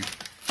shape.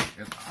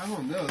 And I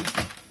don't know, this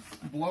is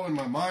blowing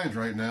my mind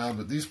right now,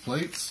 but these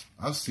plates,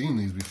 I've seen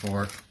these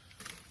before.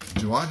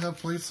 Do I have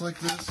plates like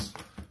this?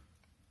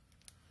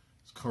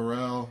 It's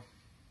Corral.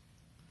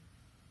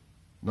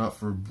 Not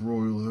for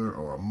broiler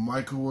or a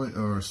microwave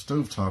or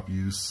stovetop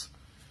use.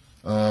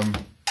 I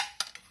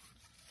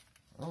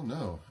don't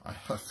know. I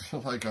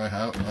feel like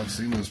I've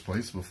seen those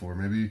plates before.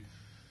 Maybe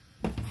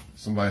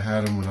somebody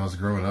had them when I was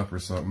growing up or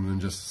something,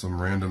 and just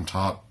some random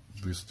top.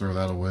 Just throw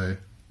that away.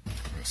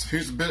 So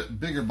here's a bit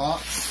bigger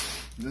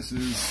box. This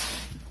is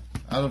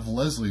out of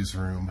Leslie's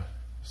room.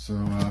 So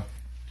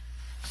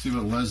see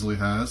what Leslie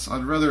has.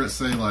 I'd rather it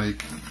say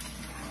like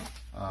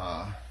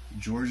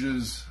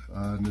George's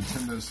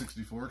Nintendo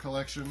 64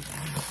 collection,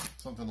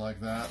 something like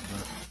that.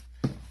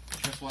 But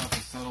I guess we'll have to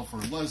settle for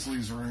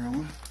Leslie's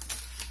room.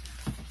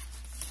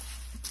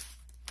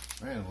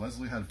 Man,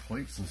 Leslie had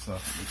plates and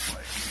stuff, it looks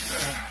like.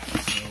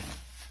 So,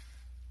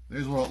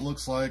 there's what it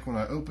looks like when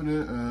I open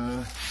it.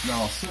 Now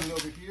I'll set it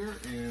over here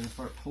and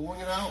start pulling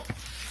it out.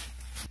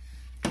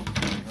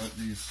 Got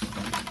these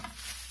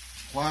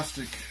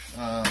plastic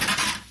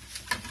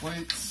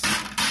plates.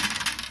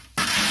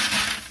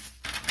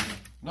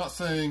 Not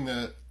saying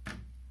that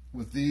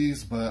with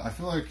these, but I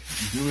feel like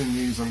doing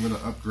these, I'm going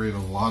to upgrade a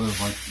lot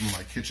of like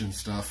my kitchen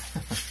stuff.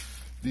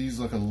 These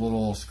look a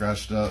little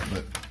scratched up,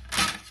 but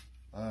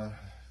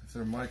if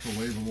they're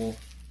microwavable,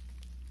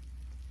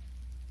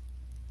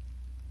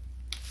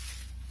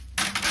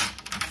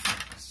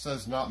 it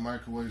says not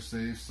microwave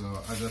safe, so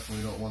I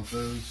definitely don't want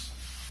those.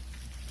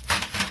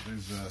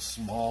 There's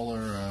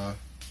smaller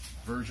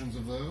versions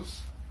of those.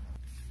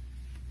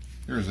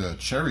 Here's a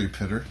cherry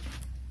pitter.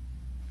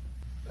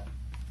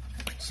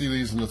 See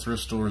these in the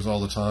thrift stores all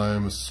the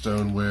time. A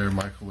stoneware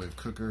microwave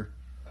cooker.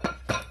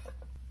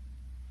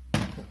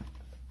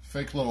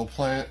 Fake little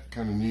plant,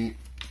 kind of neat.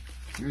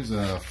 Here's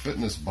a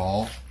fitness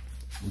ball.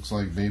 Looks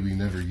like maybe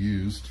never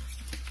used.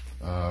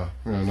 You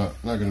know,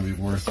 not going to be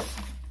worth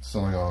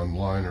selling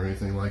online or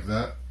anything like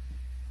that.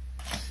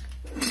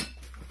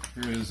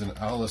 Here is an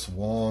Alice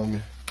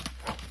Wong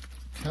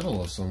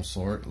kettle of some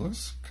sort. It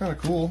looks kind of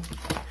cool.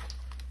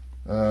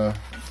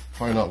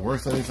 Probably not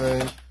worth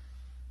anything.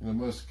 You know,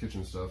 most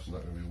kitchen stuff's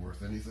not going to be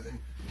worth anything.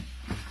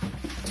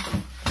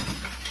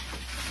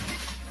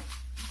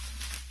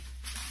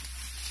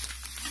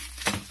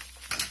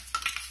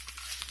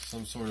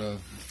 Some sort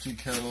of tea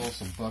kettle,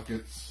 some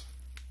buckets.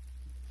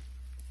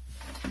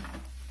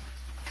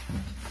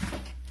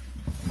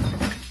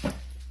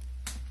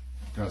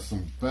 Got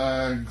some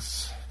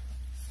bags.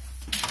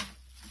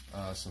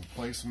 Some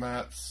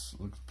placemats.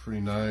 Looks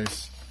pretty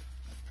nice.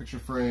 Picture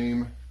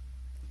frame.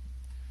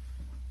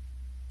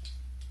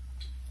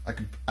 I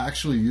could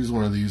actually use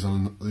one of these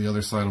on the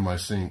other side of my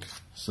sink.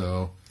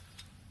 So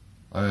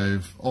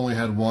I've only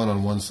had one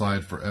on one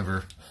side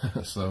forever.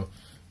 So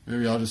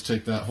maybe I'll just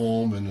take that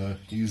home and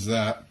use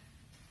that.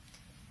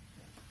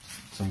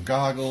 Some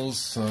goggles,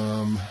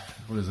 some,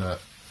 what is that?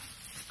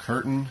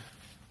 Curtain,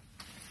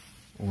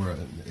 or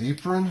an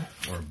apron,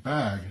 or a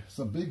bag. It's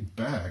a big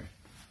bag.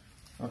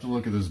 I'll have to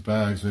look at those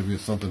bags. Maybe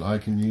it's something I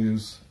can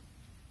use.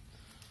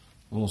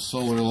 A little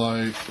solar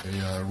light,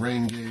 a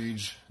rain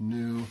gauge,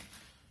 new.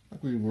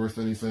 Not going to be worth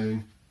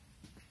anything.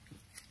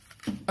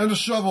 And a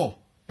shovel.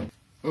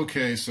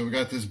 Okay, so we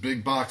got this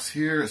big box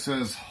here. It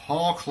says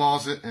hall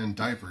closet and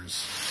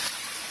diapers.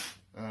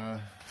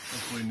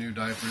 Hopefully new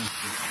diapers.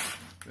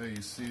 There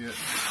you see it.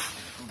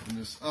 Open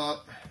this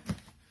up.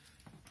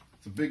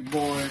 It's a big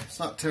boy. It's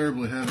not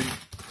terribly heavy.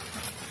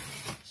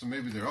 So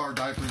maybe there are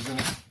diapers in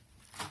it.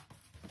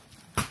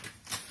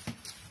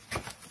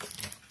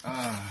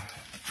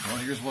 Well,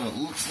 here's what it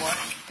looks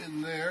like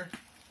in there.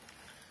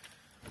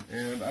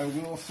 And I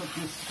will set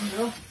this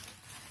here.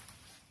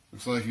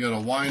 Looks like you got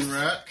a wine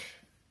rack.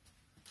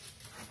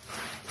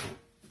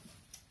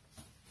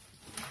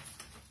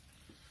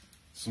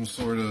 some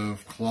sort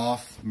of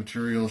cloth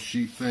material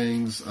sheet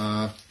things.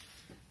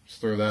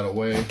 Just throw that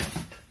away.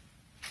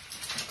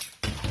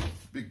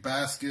 Big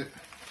basket.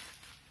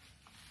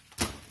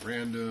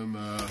 Random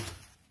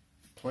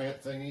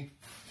plant thingy.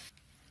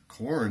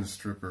 Corn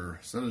stripper,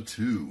 set of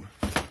 2.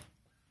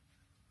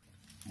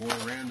 More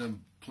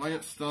random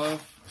plant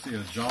stuff. I see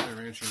a Jolly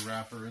Rancher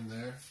wrapper in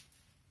there.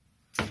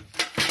 Get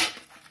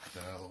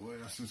that out of the way,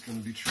 that's just going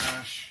to be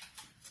trash.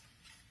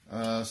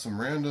 Some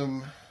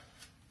random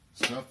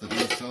stuff that we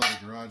sell at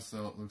the garage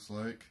sale, it looks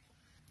like.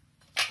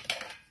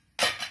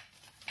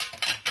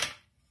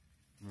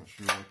 Not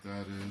sure what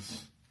that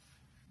is.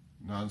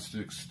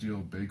 Non-stick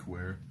steel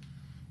bakeware.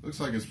 Looks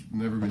like it's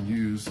never been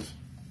used.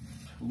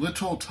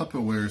 Little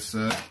Tupperware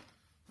set.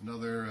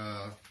 Another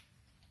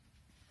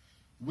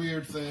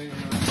weird thing.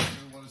 I'm not sure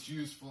what it's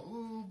used for.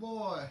 Oh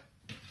boy!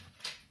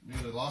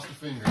 Nearly lost a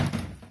finger.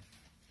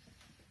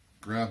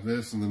 Grab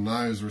this and the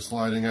knives were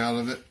sliding out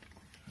of it.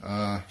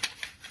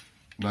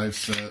 Knife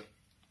set.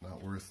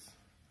 Not worth.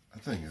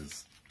 That thing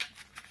is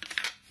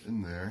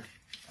in there.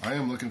 I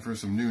am looking for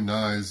some new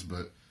knives,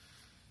 but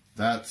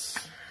that's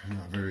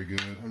not very good.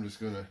 I'm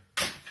just going to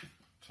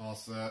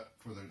toss that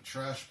for the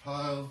trash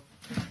pile.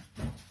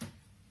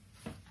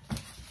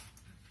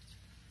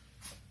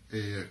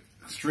 A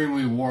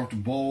extremely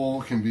warped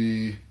bowl can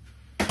be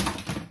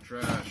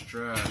trash,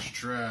 trash,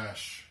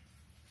 trash.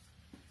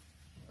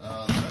 The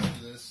rest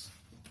of this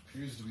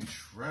appears to be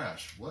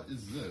trash. What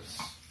is this?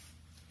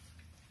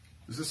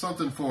 Is this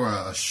something for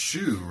a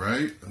shoe,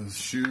 right? A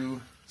shoe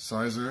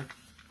sizer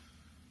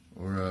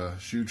or a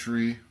shoe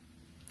tree?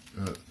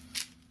 That's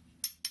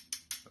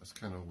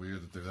kind of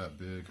weird that they're that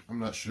big. I'm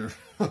not sure.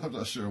 I'm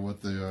not sure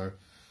what they are.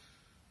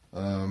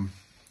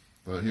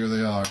 But here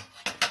they are.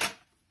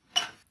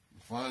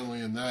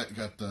 Finally, in that, you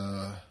got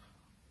the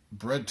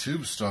bread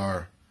tube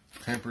star,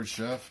 Pampered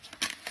Chef.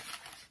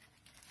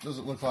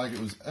 Doesn't look like it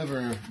was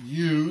ever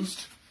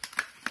used.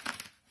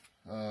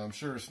 I'm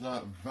sure it's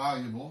not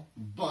valuable,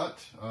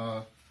 but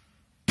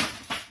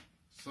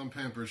some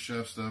Pampered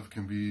Chef stuff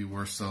can be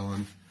worth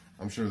selling.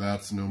 I'm sure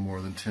that's no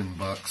more than 10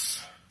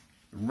 bucks.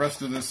 The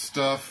rest of this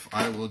stuff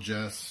I will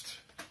just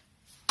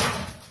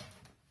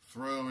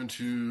throw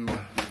into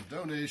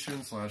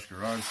donation /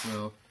 garage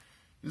sale.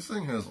 This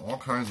thing has all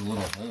kinds of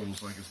little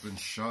holes, like it's been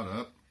shot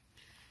up.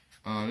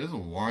 It is a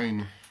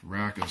wine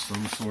rack of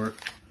some sort.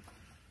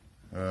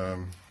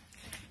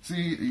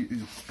 See,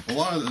 a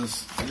lot of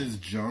this is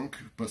junk,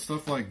 but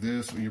stuff like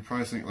this, when you're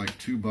pricing it like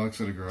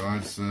 $2 at a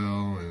garage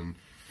sale and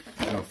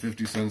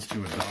 50 cents to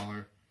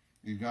 $1,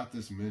 you got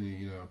this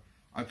many.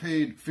 I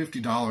paid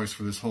 $50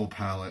 for this whole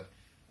pallet.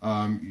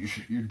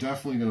 You're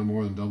definitely going to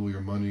more than double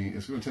your money.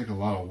 It's going to take a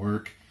lot of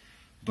work,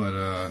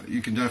 but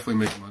you can definitely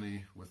make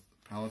money with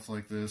pallets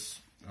like this.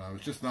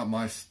 It's just not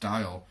my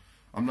style.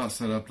 I'm not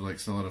set up to like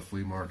sell at a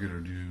flea market or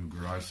do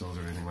garage sales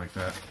or anything like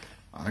that.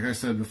 Like I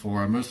said before,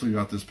 I mostly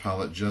got this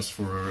pallet just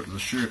for the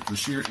sheer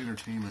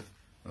entertainment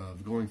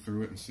of going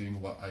through it and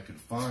seeing what I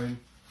could find.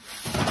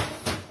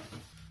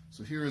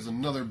 So here is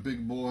another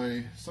big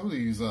boy. Some of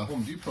these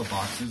Home Depot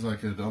boxes I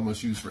could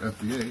almost use for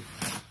FBA.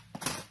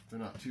 They're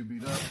not too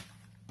beat up.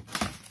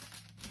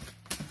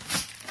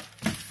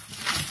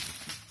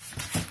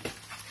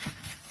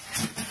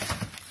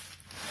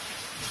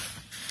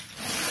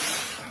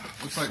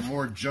 Looks like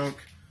more junk.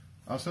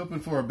 I was hoping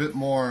for a bit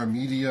more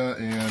media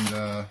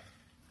and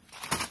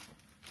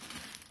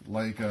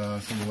like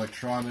some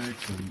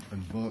electronics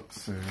and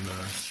books and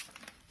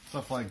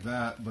stuff like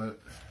that,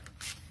 but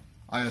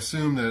I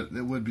assume that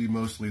it would be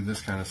mostly this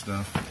kind of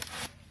stuff.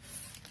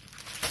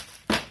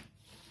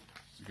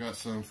 So got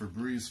some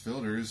Febreze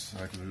filters.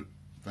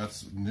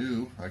 That's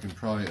new. I can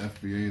probably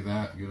FBA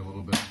that and get a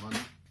little bit of money.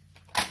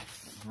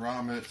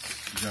 Grommets.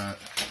 You got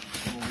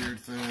a weird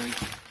thing.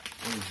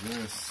 What is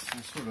this?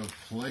 Some sort of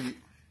plate.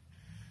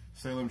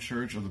 Salem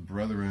Church of the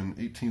Brethren,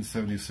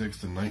 1876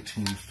 to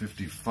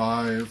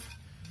 1955.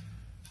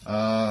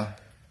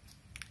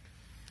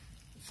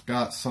 It's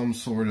got some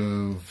sort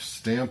of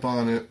stamp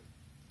on it.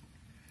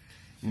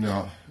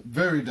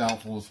 Very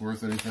doubtful it's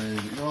worth anything.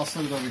 But, I'll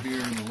set it over here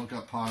in the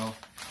lookup pile.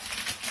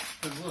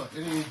 Because look,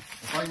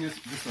 if I can get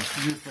just a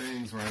few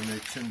things where I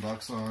make 10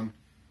 bucks on,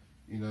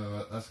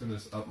 that's going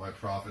to up my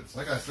profits.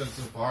 Like I said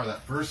so far,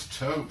 that first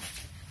tote,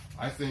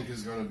 I think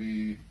is going to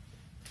be,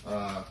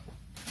 I'm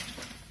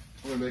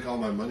going to make all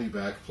my money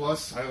back.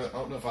 Plus, I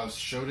don't know if I've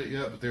showed it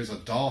yet, but there's a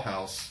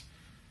dollhouse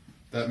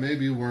that may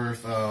be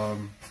worth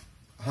 $100,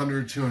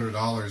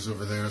 $200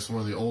 over there. It's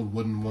one of the old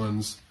wooden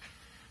ones.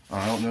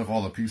 I don't know if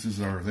all the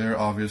pieces are there,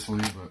 obviously,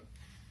 but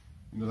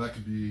that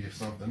could be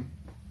something.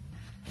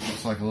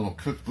 Looks like a little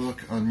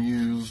cookbook,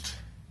 unused.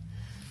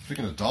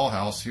 Speaking of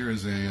dollhouse, here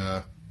is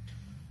a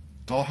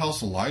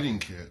dollhouse lighting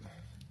kit.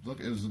 Look,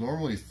 it was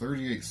normally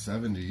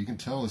 $38.70. You can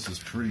tell this is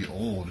pretty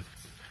old.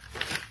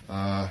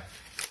 Let's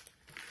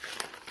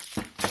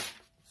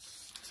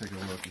take a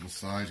look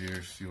inside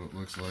here, see what it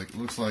looks like. It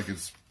looks like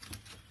it's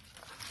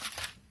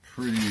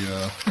pretty,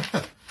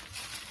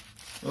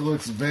 it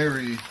looks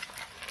very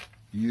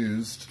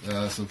used,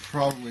 so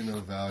probably no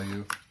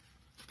value.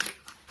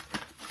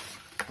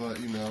 but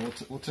you know,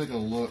 we'll take a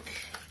look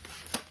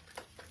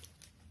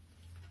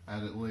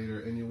at it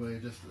later anyway,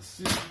 just to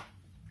see.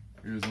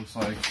 Here's looks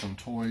like some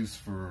toys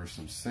for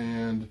some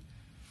sand.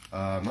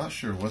 I'm not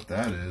sure what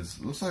that is.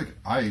 It looks like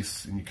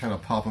ice, and you kind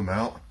of pop them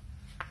out.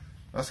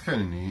 That's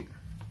kind of neat.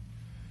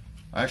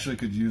 I actually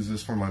could use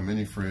this for my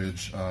mini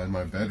fridge in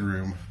my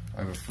bedroom.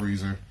 I have a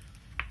freezer.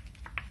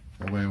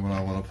 That way when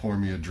I want to pour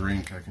me a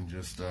drink, I can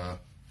just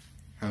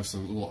have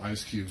some little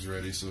ice cubes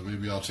ready. So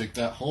maybe I'll take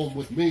that home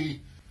with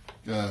me.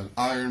 Got an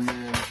Iron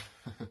Man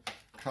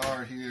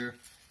car here.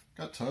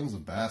 Got tons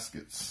of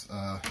baskets.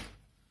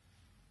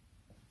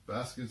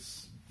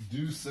 Baskets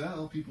do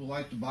sell. People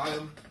like to buy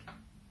them.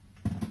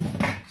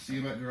 See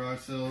them at garage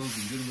sales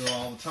and get them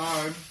all the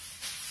time.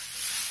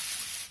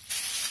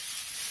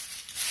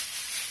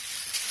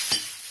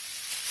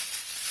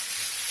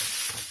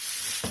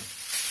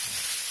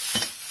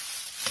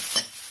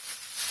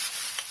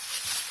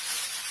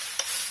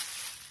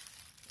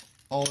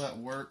 All that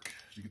work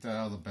to get that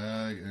out of the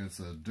bag, and it's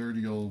a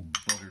dirty old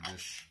butter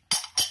dish.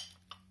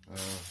 I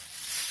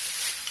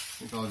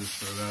think I'll just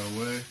throw that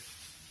away.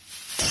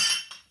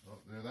 Oh,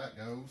 there that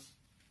goes.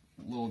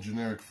 Little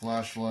generic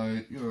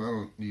flashlight. You know, I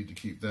don't need to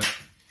keep that.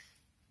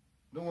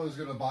 No one's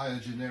gonna buy a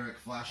generic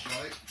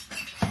flashlight.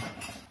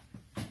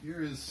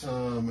 Here is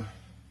some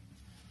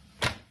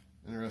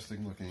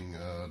interesting looking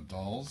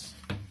dolls.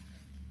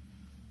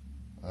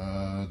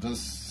 Does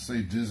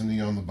say Disney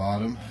on the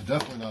bottom.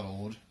 Definitely not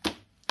old,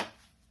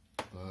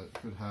 but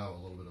could have a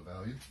little bit of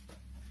value.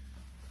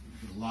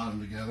 Put a lot of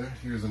them together.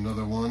 Here's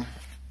another one.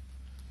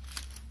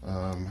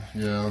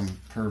 Yeah, I'm a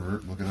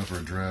pervert looking up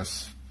her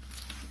dress.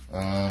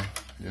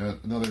 Yeah,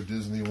 another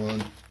Disney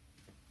one.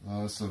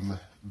 Some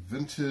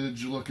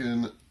vintage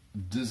looking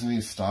Disney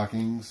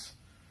stockings.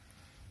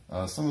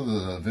 Some of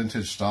the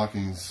vintage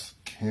stockings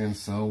can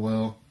sell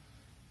well.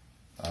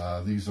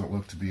 These don't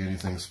look to be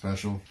anything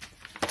special.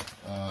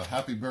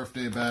 Happy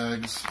birthday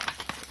bags.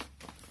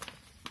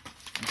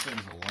 These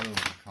things alone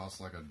cost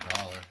like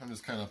 $1. I'm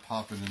just kind of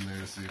popping in there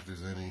to see if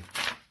there's any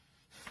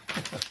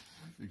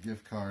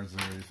gift cards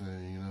or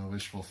anything, you know,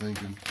 wishful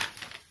thinking.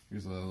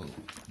 Here's a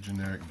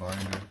generic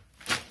binder.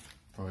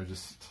 Probably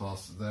just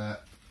toss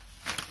that.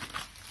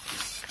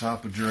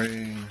 Stop a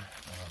drain,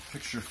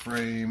 picture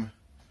frame.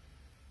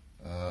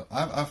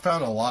 I've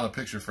found a lot of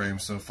picture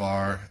frames so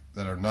far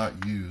that are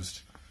not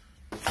used.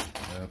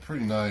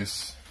 Pretty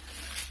nice.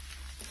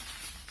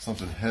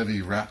 Something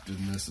heavy wrapped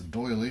in this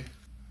doily.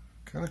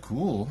 Kind of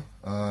cool.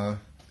 It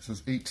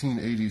says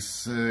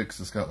 1886.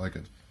 It's got like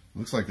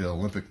looks like an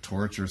Olympic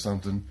torch or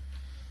something,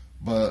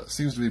 but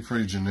seems to be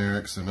pretty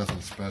generic, so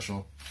nothing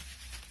special.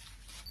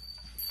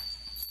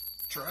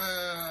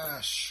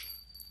 Trash.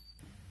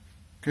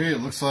 Okay, it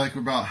looks like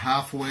we're about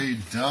halfway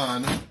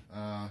done.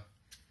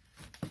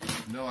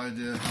 No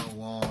idea how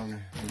long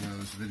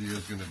this video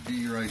is going to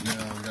be right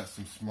now. We got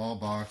some small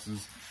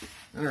boxes.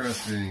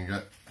 Interesting.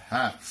 Got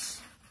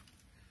hats.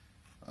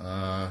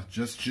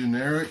 Just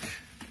generic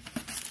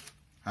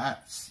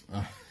hats.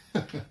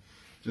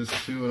 Just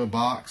 2 in a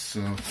box.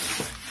 So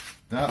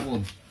that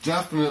will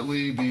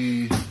definitely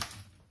be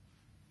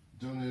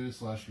donated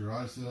 /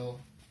 garage sale.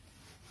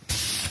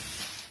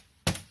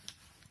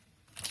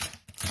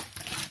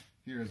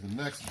 Here's the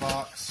next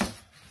box.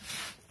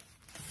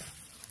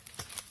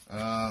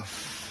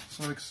 It's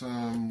like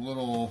some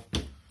little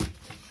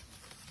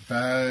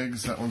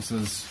bags. That one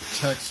says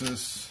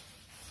Texas.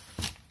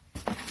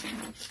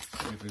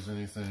 See if there's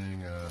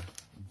anything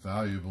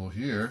valuable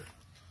here.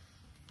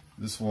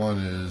 This one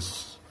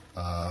is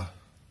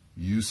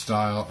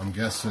U-style. I'm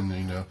guessing,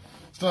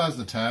 still has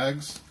the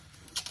tags,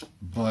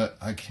 but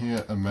I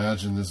can't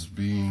imagine this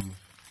being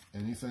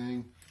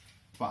anything.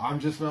 But I'm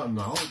just not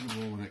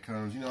knowledgeable when it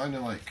comes, I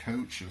know like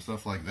Coach and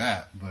stuff like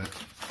that, but,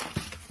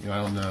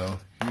 I don't know.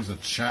 Here's a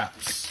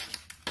Chaps.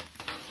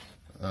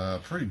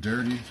 Pretty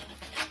dirty.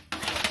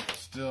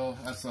 Still,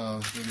 that's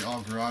maybe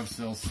all garage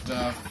sale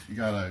stuff. You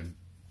got a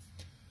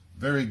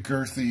very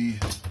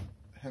girthy,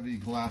 heavy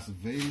glass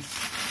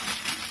vase.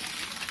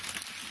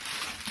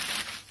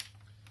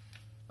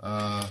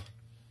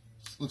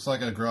 Looks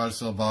like a garage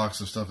sale box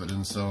of stuff that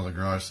didn't sell in the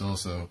garage sale,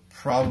 so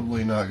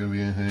probably not going to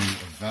be anything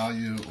of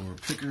value, or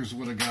pickers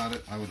would have got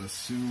it, I would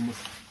assume.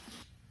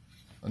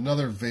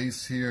 Another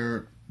vase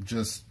here,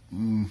 just,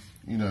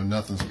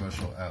 nothing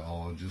special at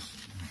all, just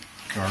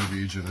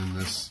garbage, and then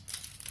this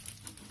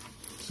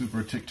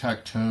super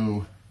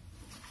tic-tac-toe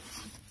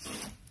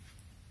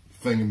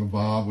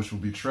thingamabob, which will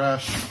be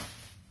trash.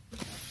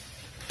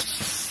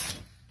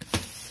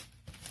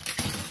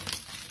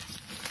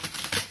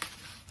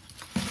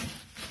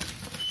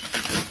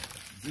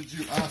 Did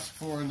you ask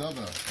for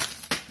another?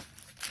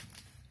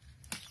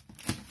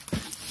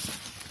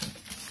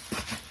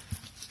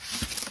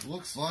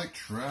 Looks like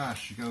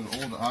trash. You got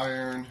an old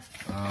iron.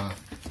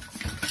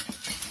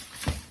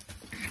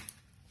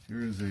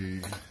 Here's a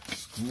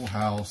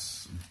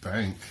schoolhouse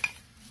bank.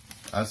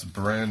 That's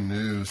brand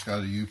new. It's got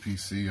a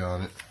UPC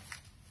on it.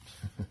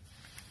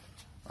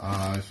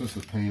 I'm supposed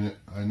to paint it.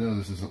 I know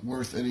this isn't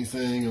worth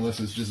anything unless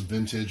it's just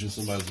vintage and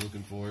somebody's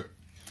looking for it.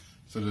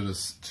 set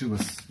it to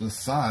the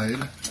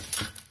side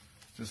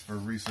just for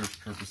research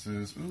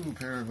purposes. Ooh,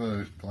 pair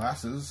of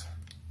glasses.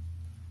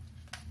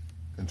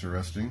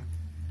 Interesting.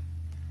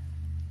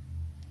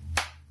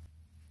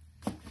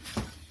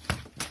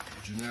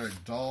 Generic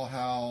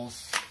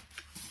dollhouse,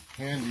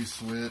 handy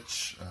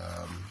switch,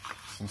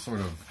 some sort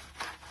of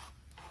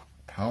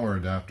power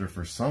adapter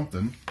for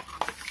something.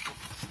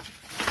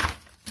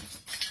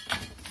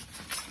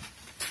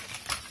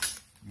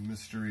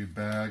 Mystery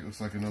bag,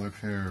 looks like another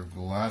pair of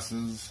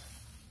glasses.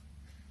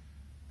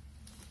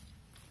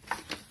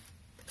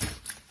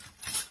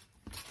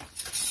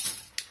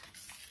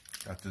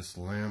 Got this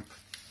lamp.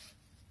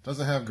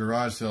 Doesn't have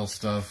garage sale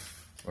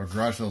stuff or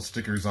garage sale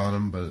stickers on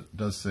them, but it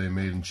does say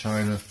made in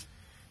China.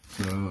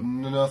 So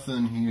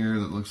nothing here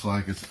that looks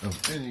like it's of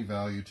any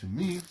value to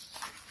me.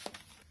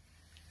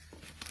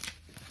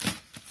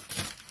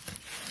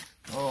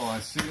 Oh, I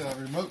see a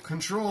remote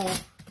control.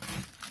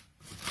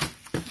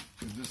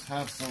 Could this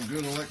have some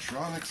good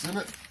electronics in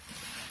it?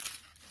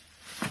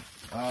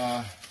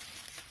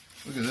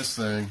 Look at this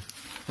thing.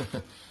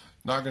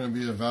 Not going to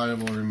be a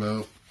valuable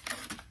remote.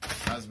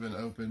 Has been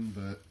opened,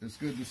 but it's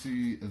good to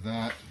see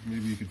that.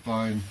 Maybe you could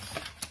find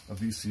a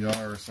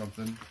VCR or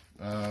something.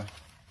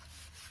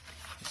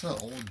 It's an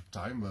old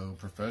Dymo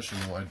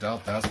Professional. I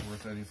doubt that's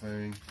worth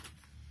anything.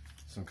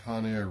 Some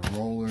Conair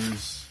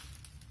rollers.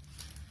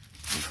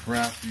 Some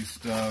crafty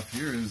stuff.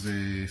 Here is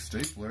a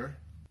stapler.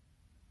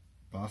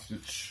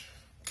 Bostitch.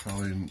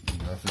 Probably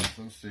nothing.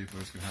 Some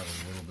staplers can have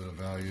a little bit of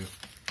value.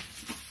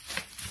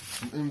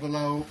 Some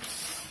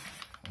envelopes.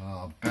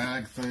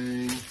 Bag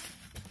thing.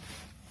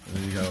 And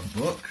then you got a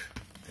book.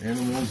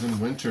 Animals in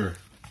Winter.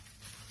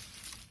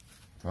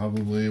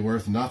 Probably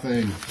worth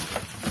nothing.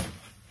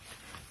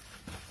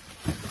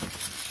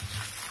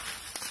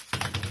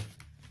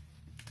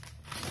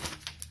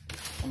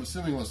 I'm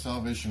assuming what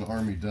Salvation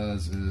Army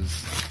does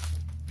is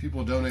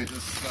people donate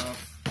this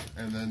stuff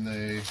and then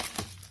they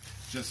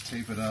just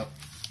tape it up.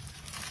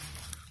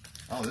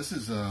 Oh, this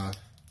is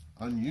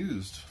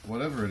unused,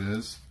 whatever it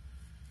is.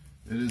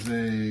 It is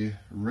a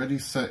Ready,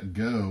 Set,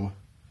 Go.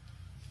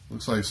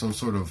 Looks like some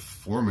sort of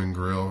Foreman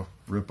grill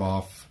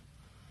ripoff.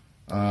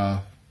 Yeah,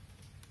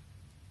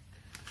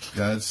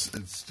 it's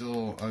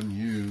still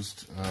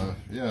unused.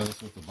 Yeah,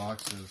 that's what the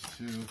box is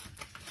too.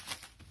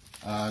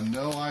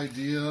 No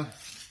idea.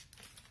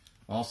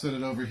 I'll set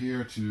it over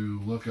here to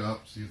look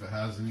up, see if it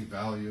has any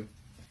value.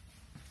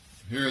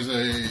 Here's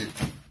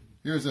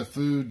a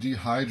food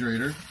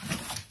dehydrator.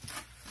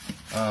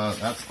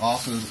 That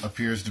also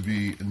appears to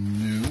be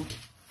new.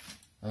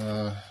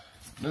 I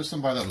know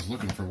somebody that was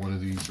looking for one of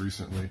these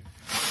recently,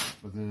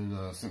 but then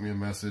sent me a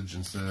message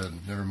and said,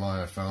 never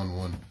mind, I found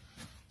one.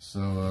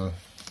 So,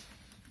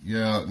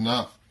 yeah,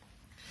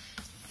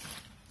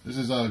 this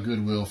is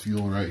Goodwill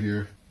fuel right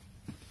here.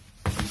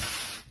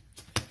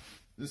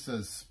 This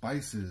says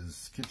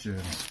Spices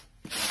Kitchen.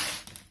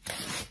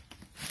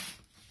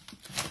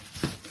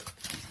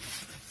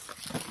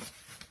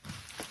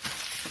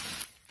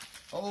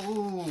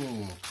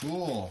 Oh,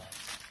 cool.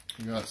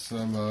 We got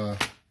some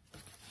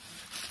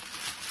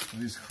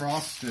these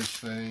cross stitch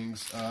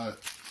things.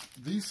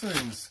 These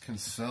things can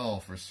sell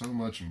for so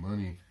much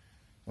money,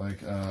 like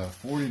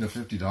 $40 to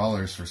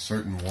 $50 for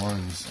certain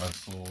ones I've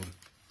sold.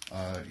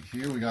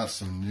 Here we got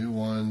some new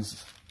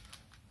ones,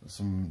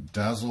 some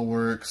Dazzle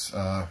Works.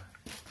 Oh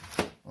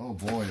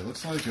boy, it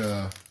looks like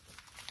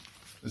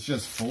it's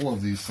just full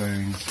of these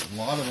things. A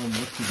lot of them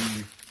look to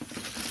be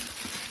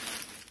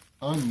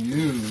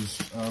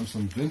unused.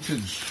 Some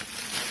vintage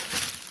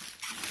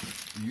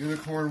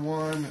unicorn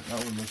one.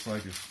 That one looks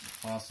like it's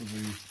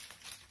possibly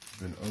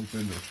been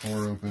opened or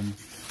tore open.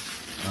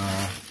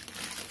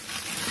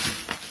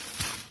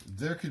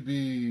 There could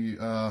be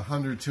 $100,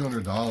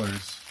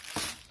 $200.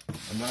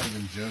 I'm not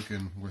even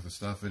joking worth of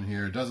stuff in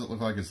here. It doesn't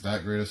look like it's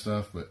that great of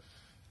stuff, but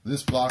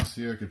this box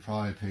here could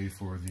probably pay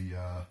for the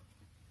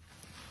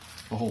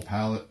whole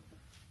pallet.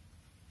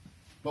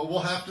 But we'll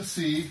have to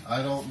see.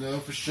 I don't know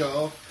for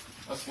sure.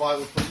 That's why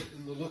we'll put it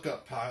in the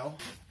lookup pile.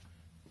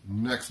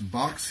 Next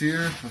box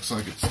here. Looks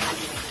like it's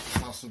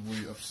possibly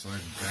upside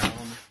down.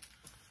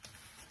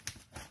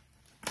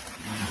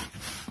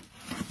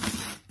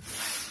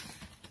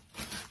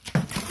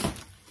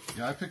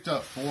 Yeah, I picked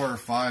up 4 or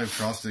 5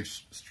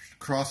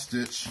 cross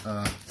stitch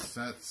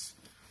sets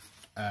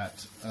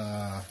at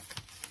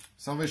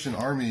Salvation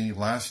Army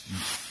last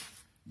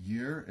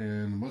year,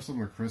 and most of them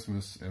were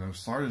Christmas, and I've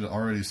started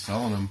already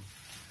selling them,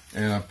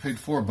 and I paid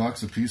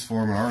 $4 a piece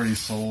for them. I already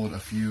sold a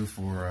few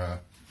for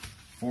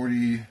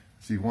 40.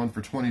 See, one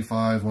for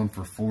 25, one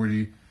for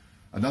 40,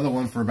 another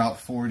one for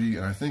about 40,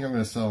 and I think I'm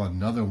going to sell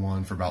another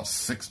one for about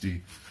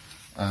 60.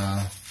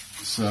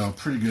 So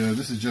pretty good.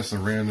 This is just a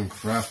random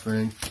craft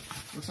thing.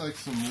 Looks like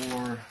some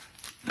more.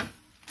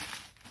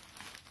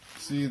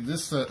 See,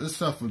 this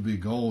stuff would be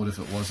gold if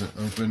it wasn't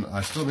open.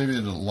 I still maybe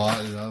need to lot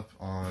it up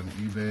on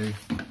eBay,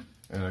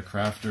 and a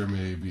crafter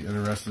may be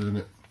interested in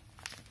it.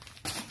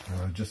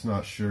 Just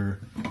not sure.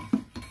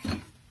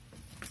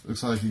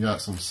 Looks like you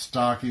got some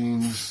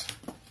stockings,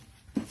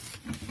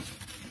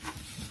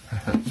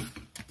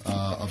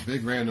 a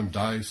big random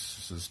dice.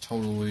 This is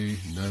totally,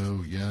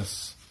 no,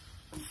 yes.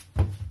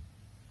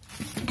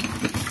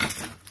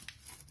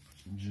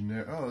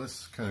 Oh, this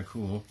is kind of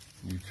cool.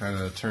 You kind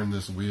of turn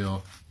this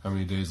wheel. How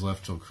many days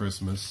left till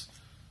Christmas?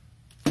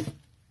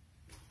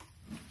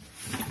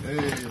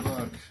 Hey,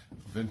 look.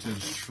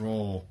 Vintage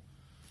troll.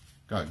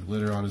 Got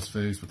glitter on his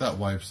face, but that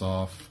wipes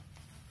off.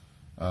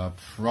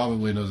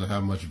 Probably doesn't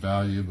have much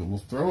value, but we'll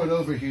throw it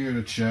over here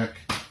to check.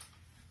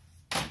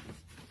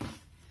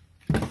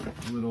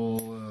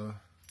 Little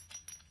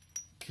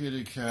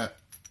kitty cat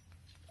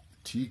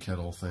tea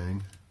kettle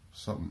thing.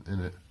 Something in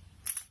it.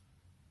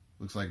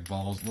 Looks like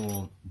balls,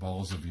 little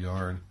balls of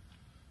yarn.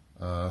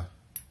 Kind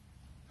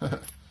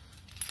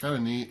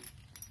of neat.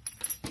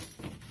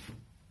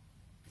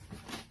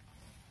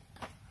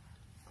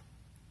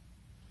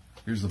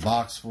 Here's the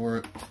box for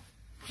it.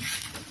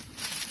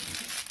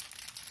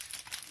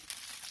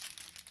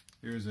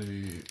 Here's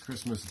a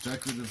Christmas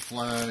decorative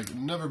flag.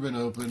 Never been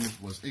opened.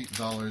 Was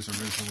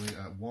 $8 originally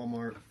at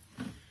Walmart.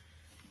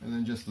 And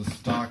then just the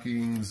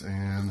stockings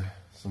and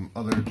some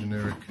other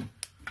generic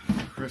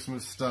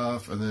Christmas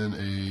stuff. And then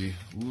a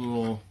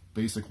little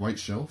basic white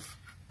shelf.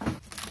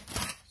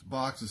 This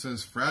box, it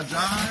says fragile.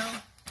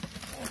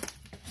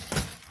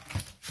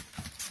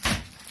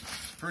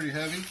 It's pretty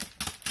heavy.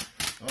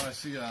 Oh, I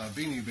see a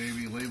Beanie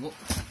Baby label.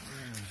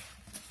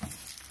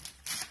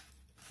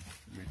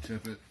 Let me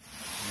tip it.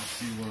 Let's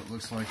see what it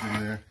looks like in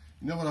there.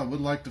 You know what I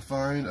would like to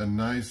find? A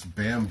nice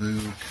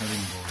bamboo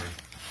cutting board.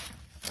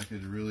 I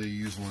could really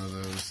use one of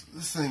those.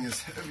 This thing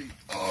is heavy.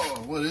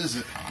 Oh, what is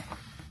it?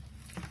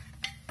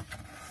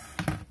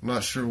 I'm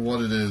not sure what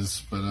it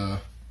is,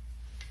 but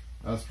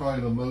that's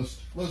probably the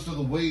most of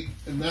the weight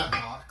in that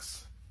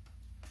box.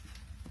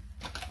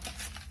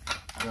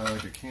 Got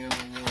like a candle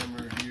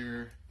warmer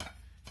here.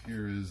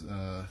 Here is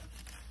a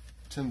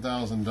 $10,000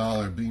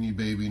 Beanie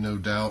Baby, no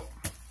doubt.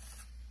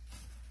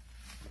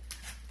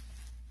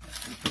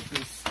 Put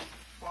this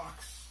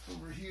box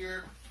over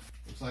here.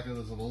 Looks like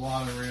there's a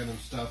lot of random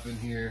stuff in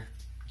here.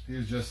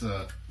 Here's just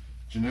a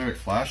generic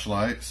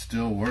flashlight.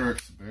 Still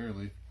works,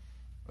 barely.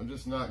 I'm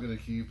just not going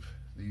to keep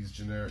these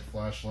generic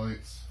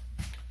flashlights.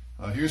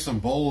 Here's some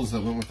bowls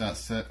that went with that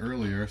set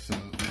earlier. So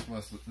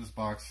this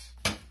box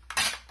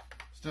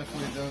is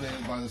definitely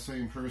donated by the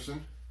same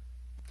person.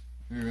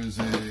 Here is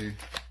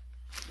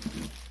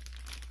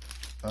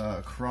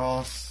a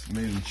cross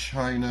made in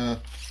China.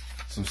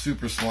 Some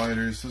super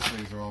sliders. Those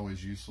things are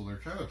always useful. They're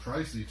kind of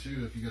pricey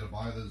too if you got to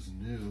buy those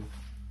new.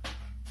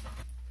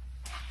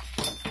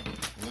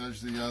 And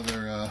there's the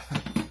other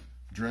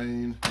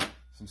drain.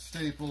 Some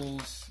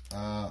staples.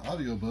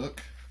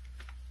 Audiobook.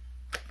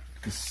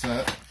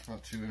 Cassette.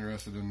 Not too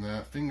interested in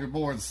that.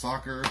 Fingerboard,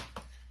 soccer.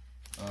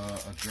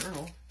 A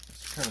journal.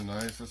 It's kind of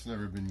nice. That's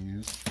never been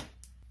used.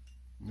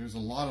 There's a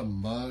lot of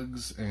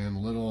mugs and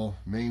little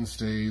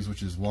mainstays,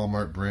 which is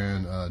Walmart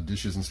brand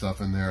dishes and stuff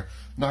in there.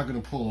 Not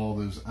going to pull all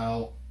those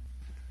out.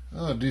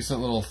 A decent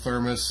little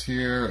thermos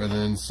here, and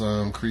then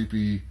some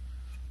creepy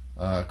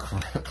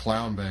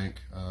clown bank.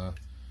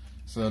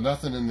 So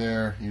nothing in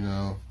there, you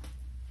know,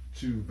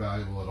 too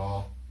valuable at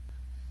all.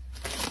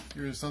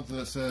 Here's something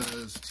that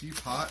says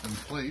teapot and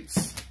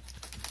plates.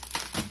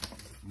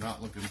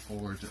 Not looking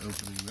forward to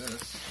opening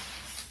this.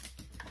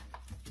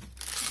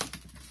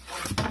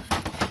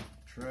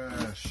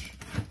 Trash.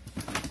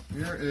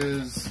 Here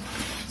is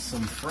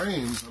some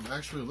frames. I'm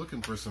actually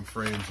looking for some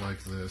frames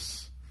like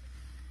this.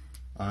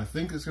 I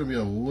think it's going to be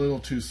a little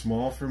too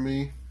small for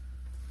me,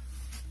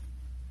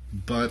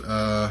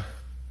 but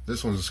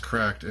this one's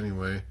cracked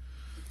anyway,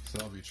 so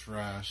that'll be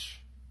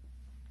trash.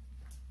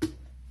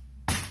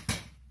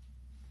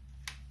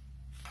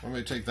 I'm going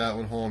to take that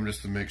one home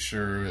just to make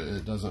sure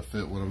it doesn't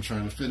fit what I'm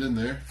trying to fit in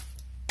there.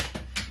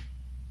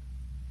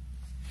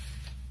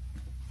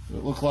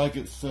 It looked like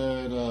it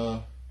said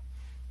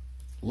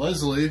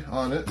Leslie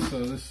on it,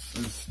 so this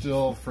is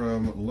still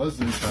from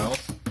Leslie's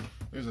house.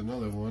 There's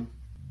another one.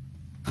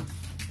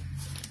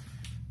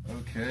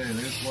 Okay,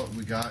 there's what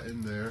we got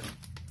in there.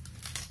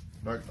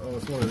 Oh,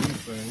 it's one of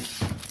these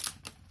things.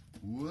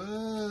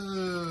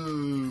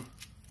 Whoa!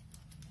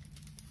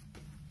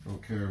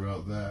 Don't care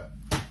about that.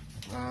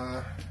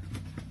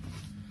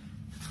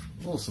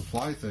 Little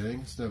supply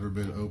thing. It's never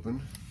been opened.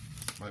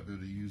 Might be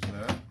able to use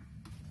that.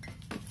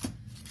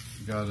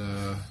 Got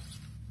a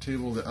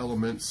Table of the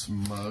Elements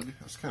mug.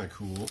 That's kind of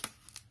cool.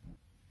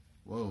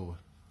 Whoa,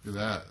 look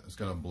at that. It's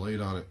got a blade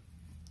on it.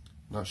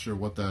 Not sure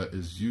what that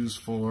is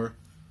used for,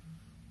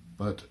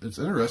 but it's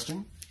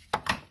interesting.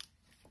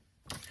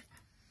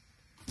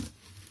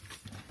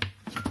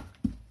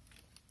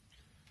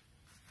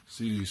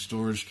 CD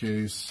storage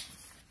case.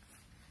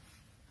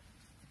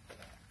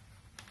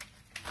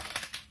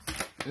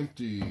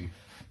 Empty.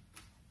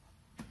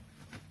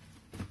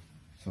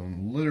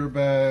 Some litter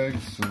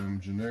bags, some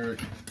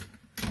generic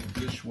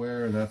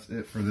dishware, and that's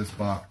it for this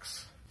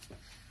box.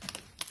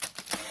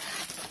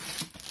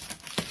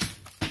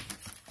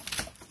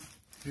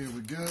 Here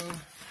we go.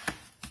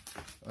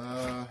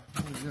 What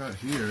do we got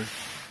here?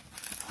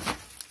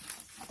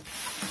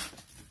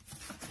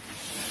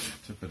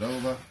 Tip it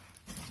over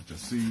to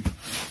see.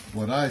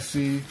 what I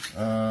see,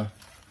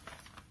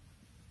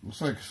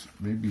 looks like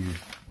maybe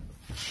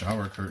a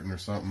shower curtain or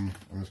something.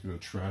 I'm just going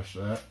to trash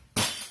that.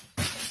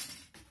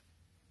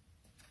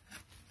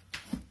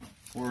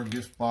 4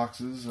 gift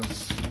boxes,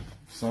 that's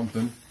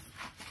something.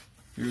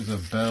 Here's a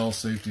bell,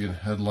 safety and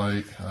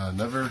headlight.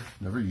 Never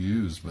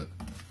used, but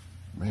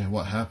man,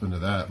 what happened to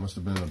that? Must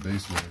have been in a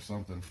basement or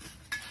something.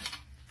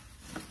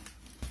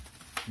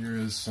 Here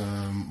is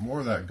some more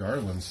of that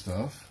garland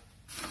stuff.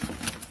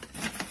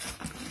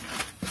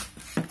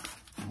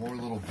 More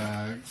little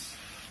bags.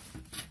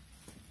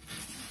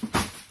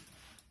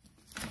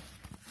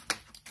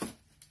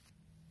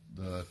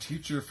 The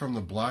Teacher from the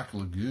Black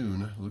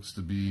Lagoon looks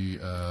to be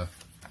a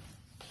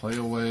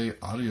Playaway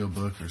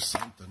audiobook or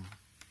something.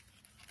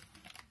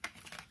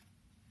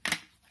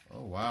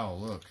 Oh wow,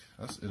 look,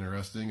 that's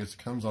interesting. It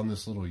comes on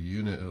this little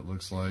unit, it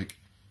looks like.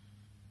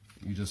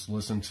 You just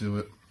listen to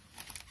it.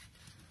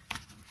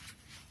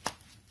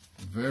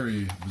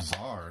 Very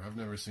bizarre. I've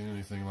never seen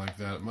anything like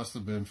that. It must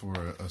have been for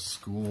a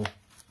school,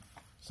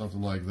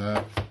 something like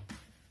that.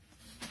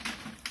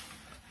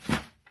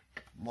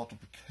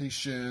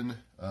 Multiplication,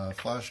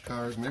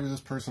 flashcards. Maybe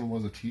this person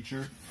was a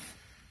teacher.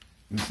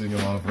 Been seeing a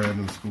lot of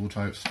random school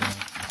type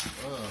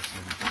stuff.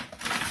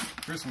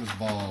 Some Christmas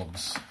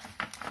bulbs.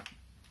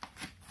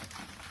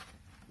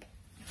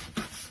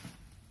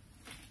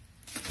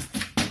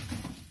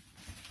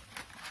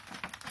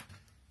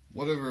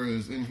 Whatever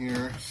is in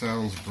here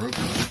sounds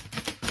broken.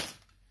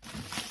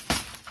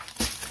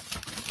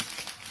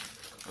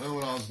 I know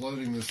when I was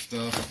loading this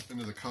stuff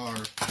into the car,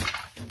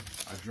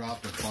 I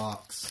dropped a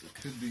box. It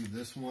could be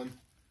this one.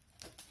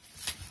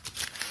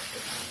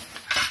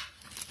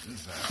 What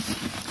is that?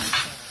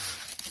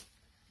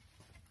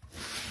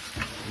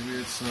 Maybe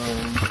it's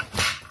some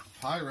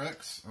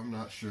Pyrex. I'm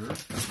not sure.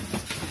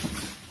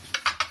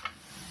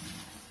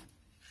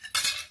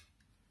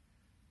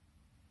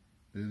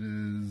 It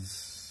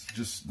is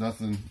just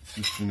nothing. It's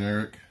just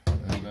generic.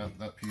 And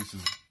that piece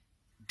is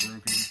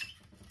broken.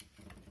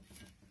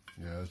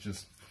 Yeah, it's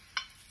just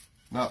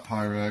not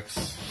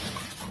Pyrex.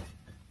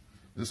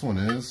 This one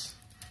is.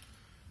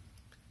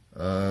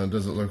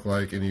 Doesn't look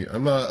like any.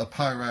 I'm not a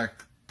Pyrex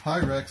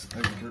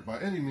expert by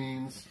any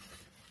means,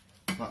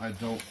 but I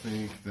don't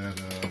think that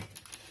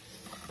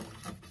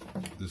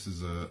this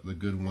is the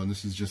good one.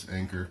 This is just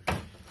Anchor.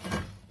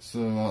 So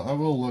I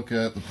will look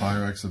at the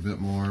Pyrex a bit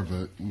more,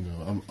 but you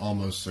know, I'm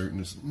almost certain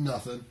it's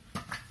nothing.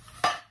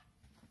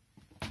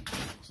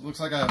 So it looks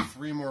like I have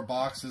 3 more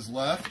boxes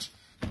left.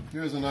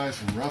 Here's a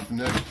nice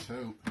roughneck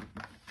tote.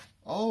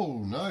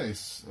 Oh,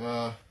 nice.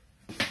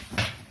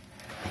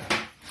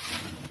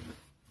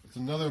 It's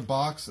another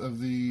box of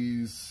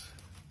these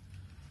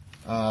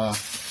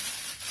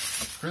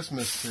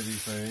Christmas City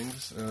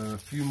things. A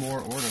few more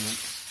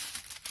ornaments.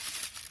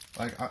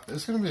 Like,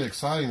 it's going to be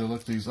exciting to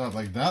look these up.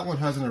 Like, that one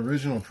has an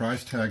original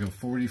price tag of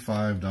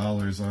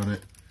 $45 on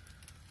it.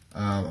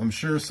 I'm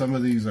sure some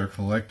of these are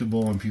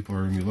collectible and people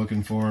are going to be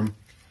looking for them.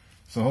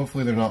 So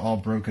hopefully they're not all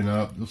broken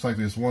up. Looks like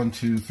there's 1,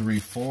 2, 3,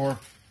 4,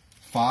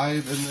 5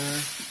 in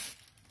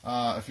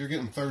there. If you're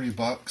getting 30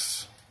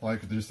 bucks,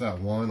 like just that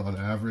one on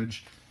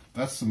average,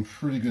 that's some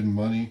pretty good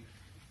money.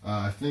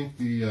 I think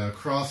the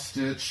cross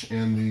stitch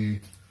and the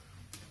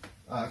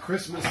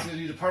Christmas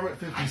City Department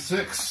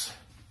 56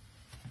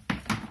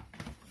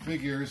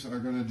 figures are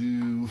going to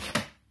do,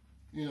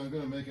 you know,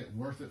 going to make it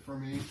worth it for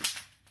me.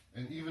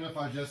 And even if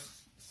I just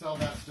sell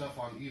that stuff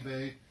on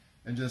eBay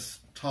and just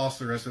toss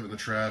the rest of it in the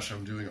trash,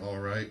 I'm doing all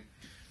right.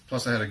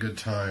 Plus, I had a good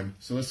time.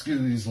 So let's get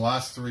these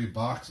last 3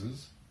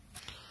 boxes.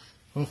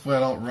 Hopefully, I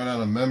don't run out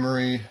of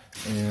memory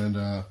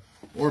and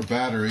or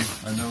battery.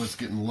 I know it's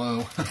getting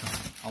low.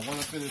 I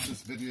want to finish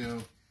this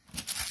video,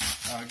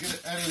 get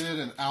it edited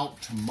and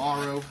out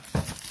tomorrow.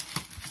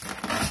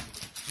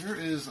 Here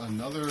is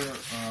another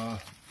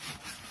of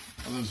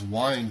those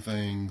wine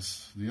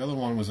things. The other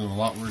one was in a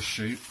lot worse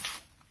shape,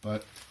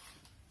 but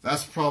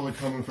that's probably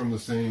coming from the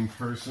same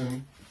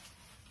person.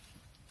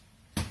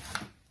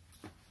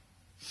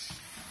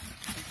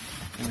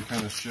 Let me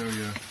kind of show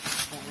you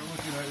what we're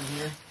looking at in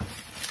here.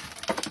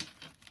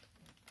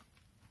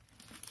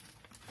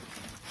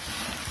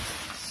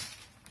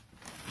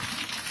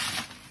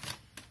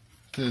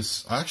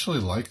 I actually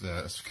like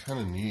that. It's kind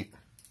of neat.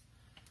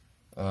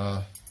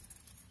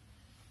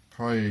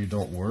 Probably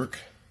don't work,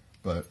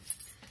 but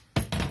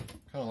kind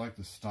of like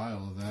the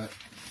style of that.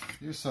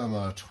 Here's some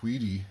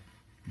Tweety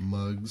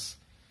mugs.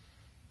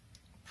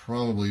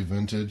 Probably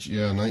vintage.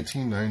 Yeah,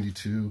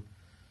 1992.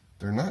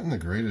 They're not in the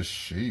greatest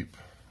shape.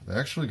 They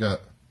actually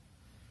got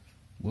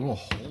little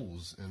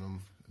holes in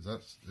them. Are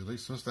they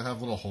supposed to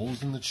have little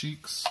holes in the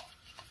cheeks?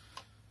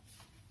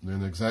 They're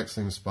in the exact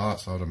same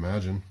spots, I would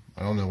imagine.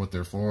 I don't know what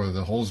they're for.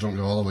 The holes don't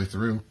go all the way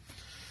through.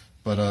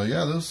 But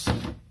yeah, those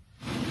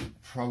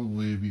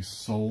probably be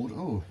sold.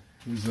 Oh,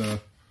 here's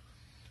a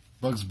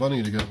Bugs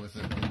Bunny to go with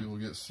it. Maybe we'll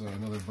get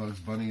another Bugs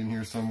Bunny in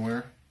here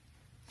somewhere.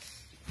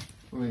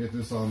 Let me get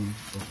this on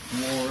the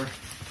floor.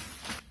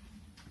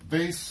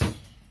 Base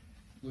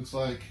looks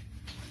like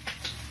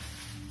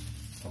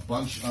a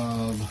bunch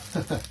of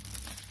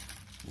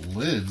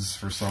lids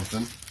for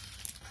something.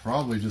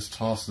 Probably just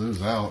toss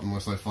those out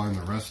unless I find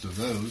the rest of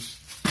those.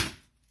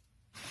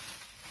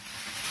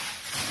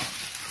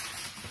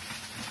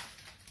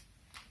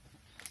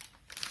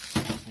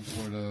 Some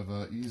sort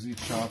of easy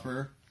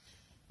chopper.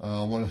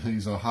 One of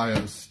these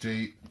Ohio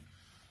State,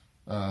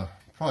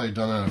 probably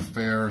done at a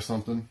fair or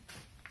something.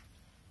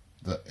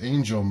 The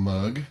Angel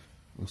mug.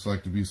 Looks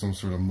like to be some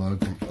sort of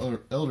mug from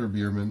Elder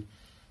Beerman.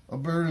 A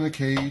bird in a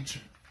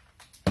cage.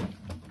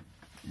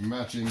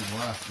 Matching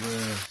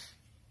glassware.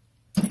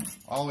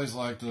 I always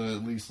like to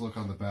at least look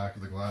on the back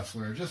of the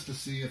glassware just to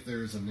see if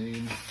there's a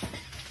name.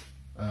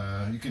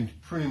 You can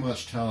pretty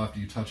much tell after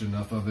you touch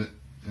enough of it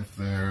if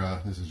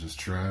they're, this is just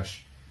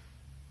trash,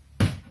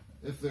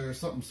 if there's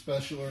something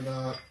special or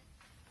not.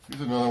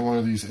 Here's another one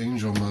of these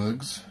Angel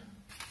mugs.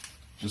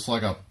 Just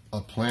like a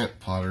plant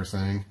potter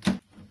thing.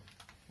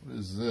 What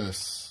is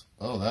this?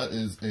 Oh, that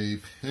is a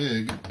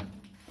pig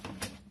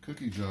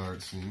cookie jar,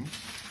 it seems.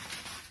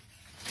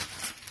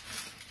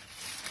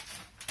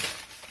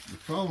 The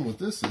problem with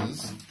this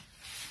is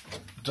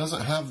it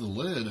doesn't have the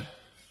lid.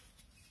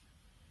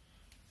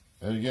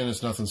 And again,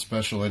 it's nothing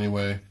special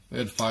anyway. They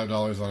had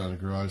 $5 on it at a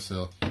garage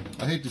sale.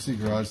 I hate to see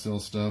garage sale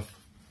stuff,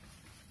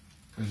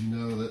 because you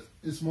know that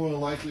it's more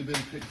than likely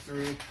been picked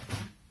through.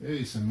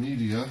 Hey, some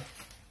media.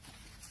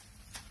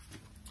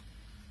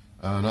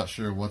 Not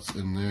sure what's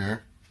in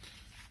there.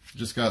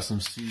 Just got some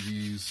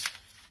CDs,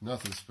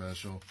 nothing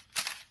special.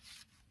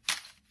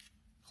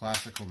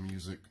 Classical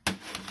music.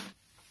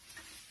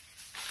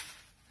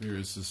 Here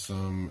is just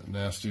some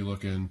nasty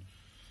looking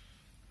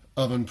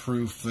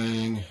oven-proof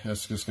thing.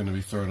 That's just going to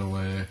be thrown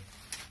away.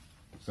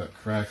 It's got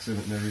cracks in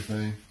it and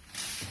everything.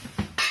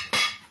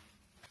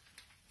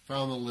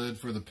 Found the lid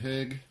for the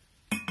pig.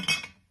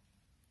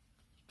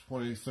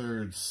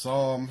 23rd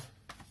Psalm.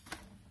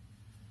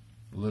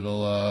 A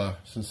little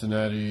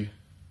Cincinnati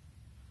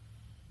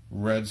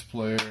Reds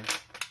player.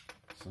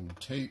 Some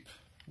tape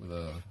with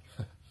a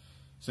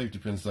safety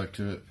pin stuck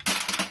to it.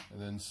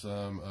 And then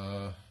some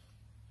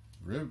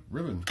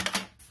ribbon.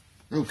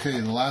 Okay,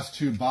 the last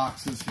two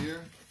boxes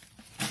here.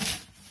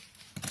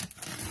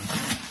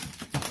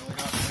 Only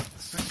got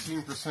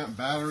 16%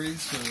 battery,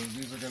 so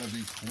these are going to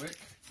be quick.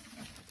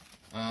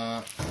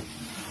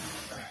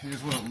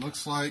 Here's what it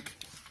looks like.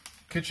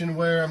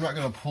 Kitchenware, I'm not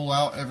going to pull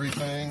out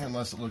everything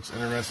unless it looks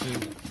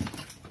interesting.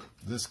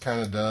 This kind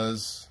of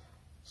does.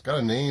 It's got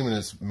a name and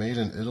it's made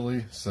in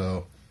Italy,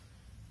 so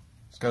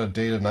it's got a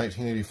date of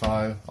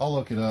 1985. I'll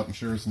look it up, I'm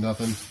sure it's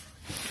nothing.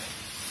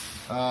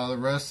 The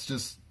rest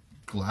just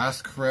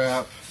glass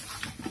crap.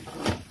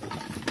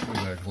 Look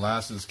at that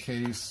glasses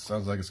case.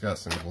 Sounds like it's got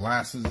some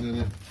glasses in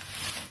it.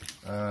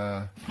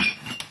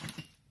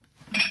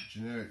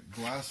 Generic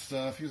glass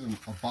stuff. Here's a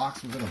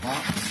box within a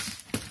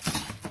box.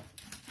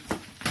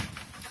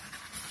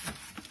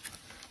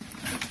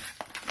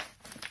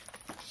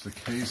 Just a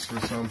case for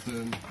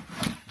something.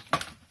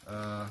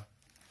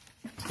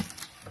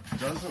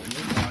 Doesn't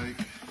look like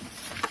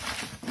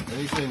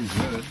anything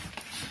good.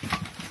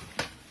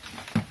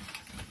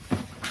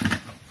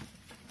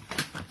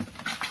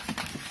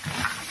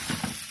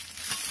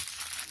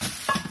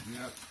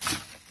 Yep.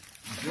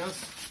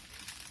 Just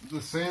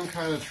the same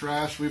kind of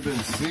trash we've been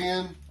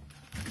seeing.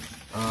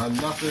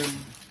 Nothing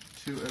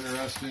too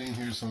interesting.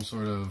 Here's some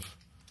sort of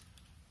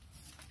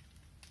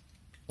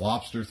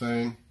lobster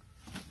thing.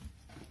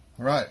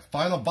 Alright,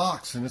 final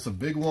box, and it's a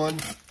big one.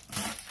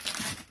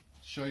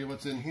 Show you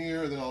what's in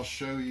here, then I'll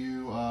show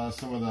you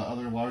some of the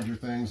other larger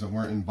things that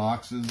weren't in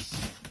boxes.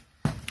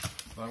 But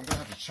I'm going to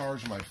have to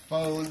charge my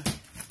phone,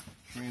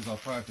 which means I'll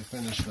probably have to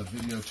finish the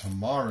video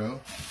tomorrow.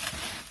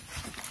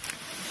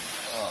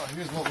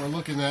 Here's what we're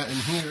looking at in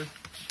here.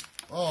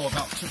 Oh,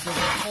 about tipped over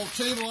the whole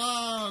table.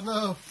 Oh,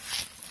 no.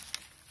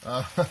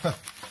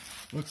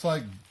 Looks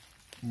like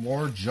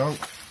more junk.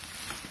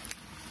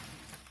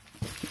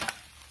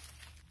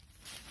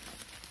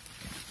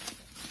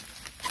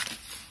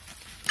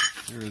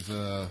 Here's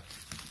a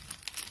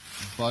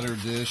butter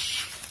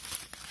dish.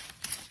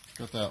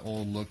 Got that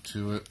old look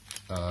to it.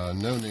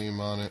 No name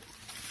on it.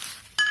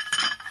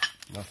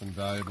 Nothing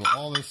valuable.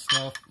 All this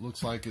stuff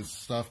looks like it's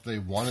stuff they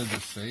wanted to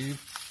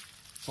save.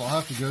 So I'll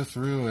have to go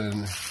through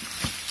and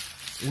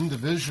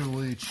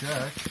individually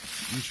check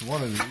each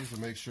one of these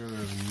and make sure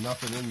there's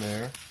nothing in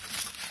there.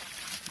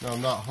 Now,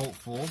 I'm not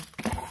hopeful.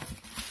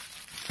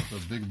 It's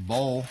a big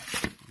bowl.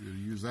 You could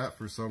use that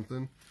for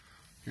something.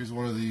 Here's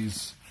one of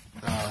these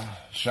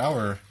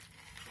shower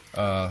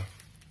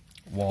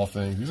wall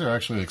things. These are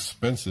actually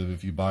expensive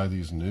if you buy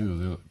these new.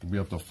 They'll be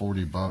up to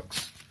 40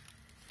 bucks.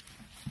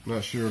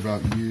 Not sure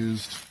about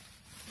used.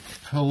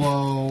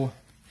 Pillow.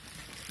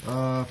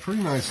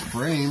 Pretty nice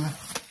frame.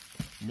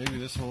 Maybe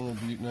this one will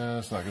be, nah,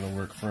 it's not going to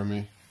work for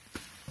me.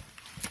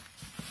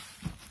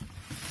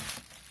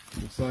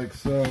 Looks like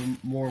some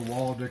more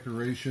wall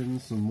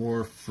decorations, some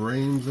more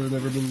frames that have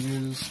never been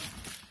used,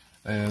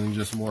 and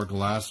just more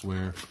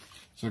glassware.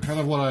 So kind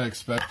of what I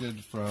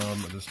expected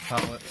from this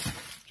pallet.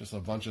 Just a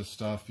bunch of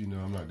stuff, you know,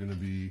 I'm not going to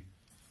be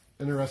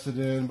interested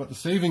in. But the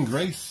saving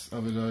grace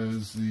of it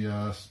is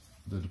the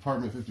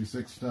Department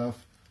 56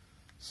 stuff.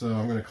 So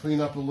I'm going to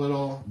clean up a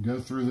little, go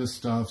through this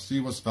stuff, see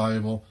what's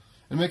valuable,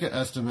 and make an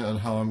estimate on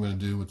how I'm going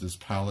to do with this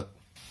pallet.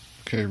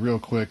 Okay, real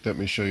quick, let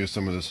me show you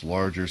some of this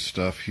larger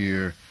stuff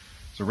here.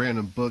 There's a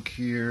random book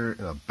here,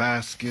 and a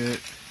basket.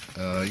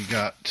 You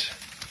got,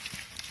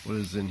 what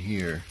is in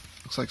here?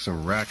 Looks like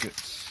some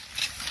rackets,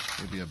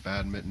 maybe a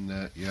badminton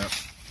net, yep.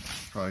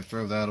 Probably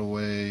throw that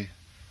away.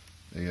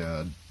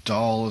 A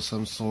doll of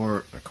some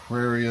sort,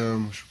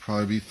 aquarium, should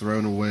probably be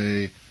thrown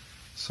away.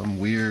 Some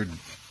weird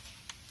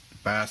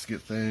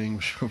basket thing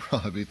should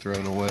probably be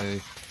thrown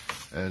away.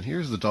 And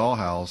here's the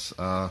dollhouse.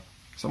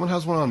 Someone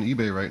has one on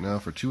eBay right now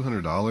for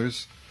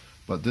 $200,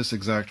 but this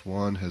exact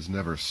one has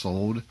never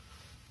sold.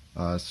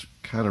 It's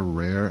kind of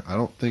rare. I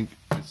don't think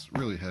it's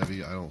really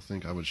heavy. I don't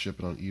think I would ship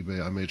it on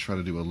eBay. I may try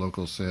to do a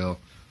local sale.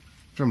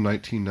 From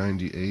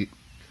 1998.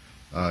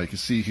 You can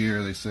see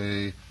here they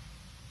say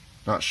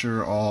not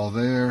sure all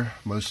there,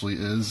 mostly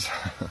is.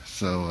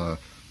 So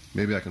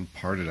maybe I can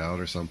part it out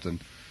or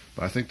something,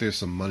 but I think there's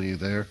some money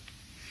there.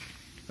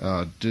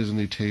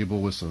 Disney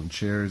table with some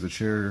chairs.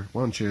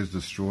 One chair is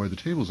destroyed. The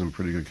table's in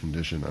pretty good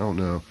condition. I don't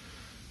know,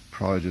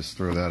 probably just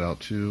throw that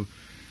out too.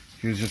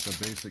 Here's just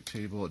a basic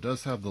table. It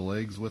does have the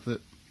legs with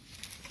it.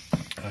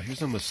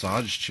 Here's a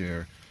massage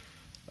chair.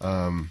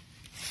 I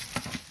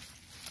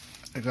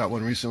got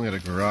one recently at a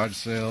garage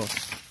sale.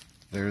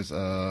 There's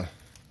a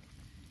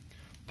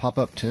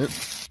pop-up tent.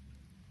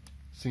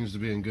 Seems to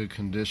be in good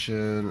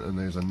condition. And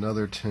there's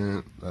another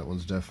tent. That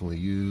one's definitely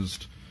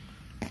used.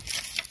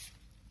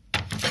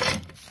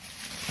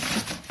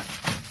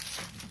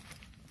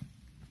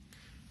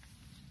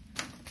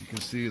 You can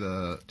see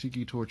the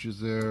tiki torches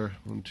there.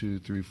 1, 2,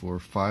 3, 4,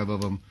 5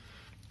 of them.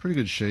 Pretty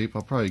good shape.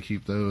 I'll probably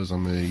keep those.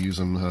 I'm going to use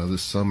them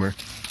this summer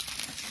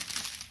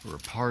for a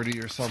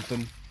party or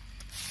something.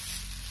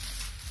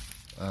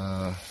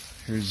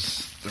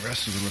 Here's the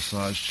rest of the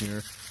massage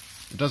chair.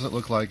 It doesn't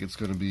look like it's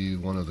going to be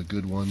one of the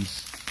good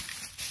ones.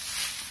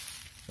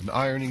 An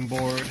ironing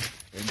board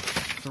and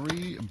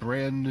 3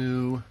 brand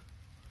new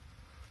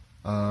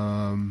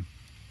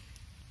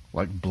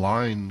like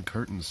blind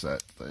curtain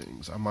set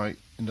things. I might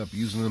end up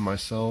using them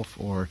myself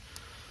or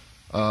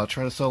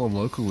try to sell them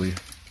locally.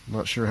 I'm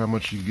not sure how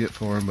much you get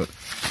for them, but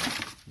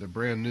they're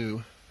brand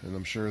new, and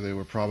I'm sure they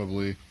were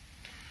probably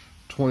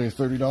 $20,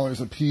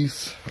 $30 a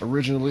piece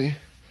originally.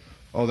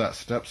 Oh, that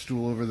step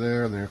stool over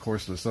there, and then of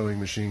course the sewing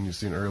machine you've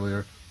seen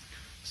earlier.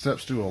 Step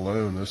stool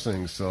alone, those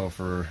things sell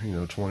for, you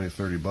know, 20,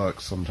 30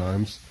 bucks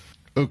sometimes.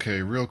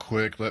 Okay, real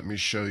quick, let me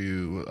show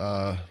you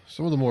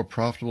some of the more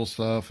profitable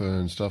stuff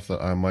and stuff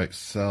that I might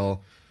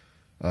sell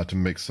to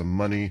make some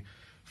money.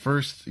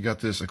 First, you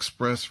got this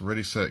Express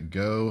Ready Set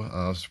Go.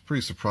 I was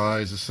pretty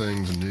surprised. This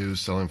thing's new,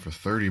 selling for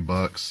 30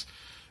 bucks.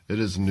 It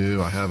is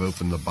new. I have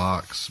opened the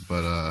box,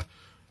 but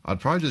I'd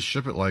probably just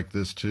ship it like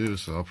this too,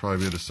 so I'll probably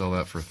be able to sell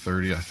that for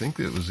 30. I think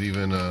it was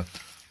even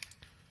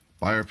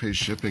buyer pays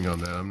shipping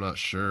on that. I'm not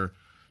sure.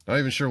 Not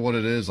even sure what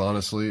it is,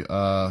 honestly.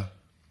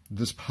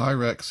 This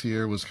Pyrex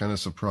here was kind of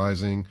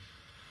surprising.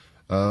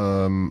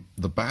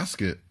 The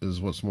basket is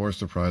what's more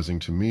surprising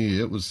to me.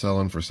 It was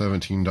selling for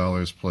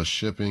 $17 plus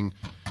shipping,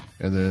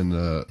 and then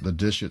the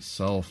dish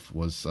itself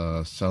was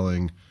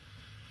selling.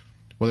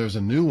 Well, there's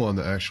a new one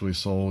that actually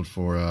sold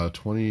for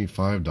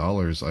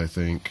 $25, I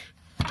think.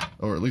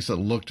 Or at least it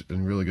looked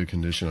in really good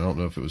condition. I don't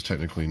know if it was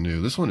technically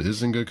new. This one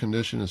is in good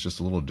condition. It's just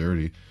a little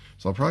dirty.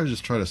 So I'll probably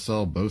just try to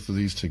sell both of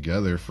these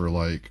together for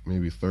like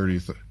maybe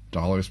 $30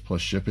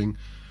 plus shipping.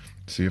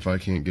 See if I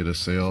can't get a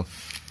sale.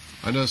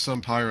 I know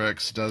some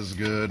Pyrex does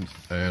good,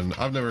 and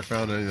I've never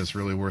found any that's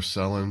really worth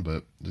selling,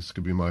 but this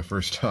could be my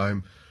first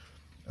time.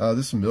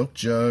 This milk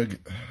jug,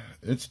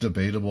 it's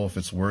debatable if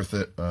it's worth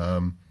it.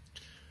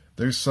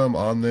 There's some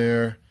on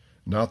there.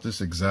 Not this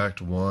exact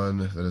one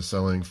that is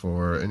selling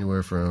for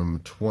anywhere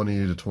from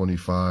 20 to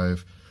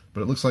 25,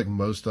 but it looks like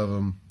most of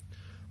them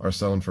are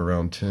selling for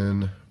around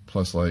 10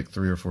 plus like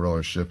 $3 or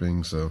 $4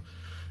 shipping. So,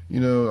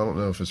 you know, I don't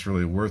know if it's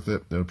really worth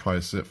it. It'll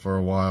probably sit for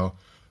a while,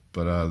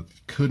 but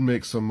could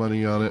make some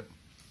money on it.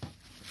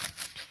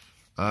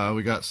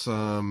 We got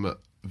some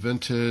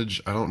vintage.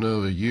 I don't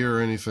know the year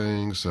or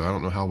anything, so I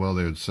don't know how well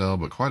they would sell,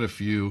 but quite a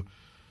few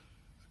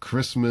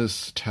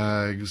Christmas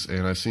tags,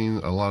 and I've seen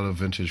a lot of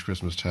vintage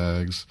Christmas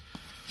tags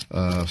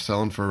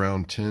selling for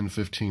around $10,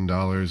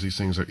 $15. These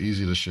things are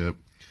easy to ship,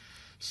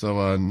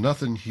 so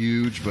nothing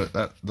huge, but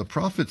the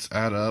profits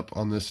add up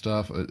on this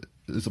stuff.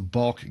 It's a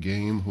bulk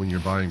game when you're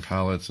buying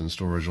pallets and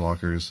storage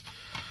lockers.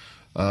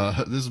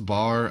 This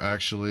bar,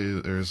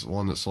 actually, there's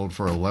one that sold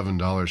for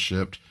 $11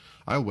 shipped.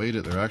 I weighed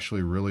it. They're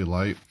actually really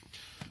light,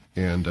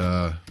 and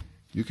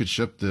you could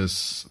ship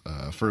this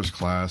first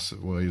class.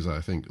 It weighs, I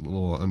think, a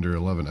little under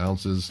 11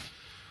 ounces,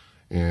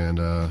 and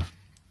you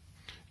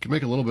can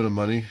make a little bit of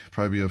money.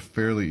 Probably be a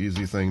fairly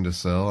easy thing to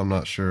sell. I'm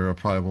not sure. I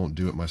probably won't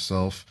do it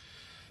myself.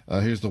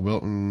 Here's the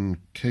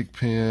Wilton cake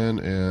pan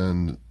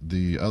and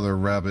the other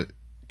rabbit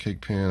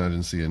cake pan I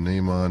didn't see a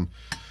name on,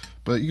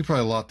 but you could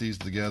probably lot these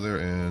together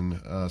and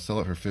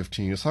sell it for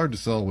 $15. It's hard to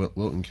sell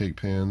Wilton cake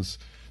pans.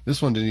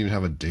 This one didn't even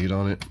have a date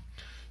on it.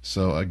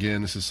 So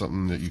again, this is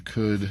something that you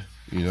could,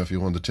 you know, if you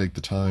wanted to take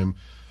the time.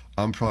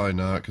 I'm probably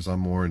not, because I'm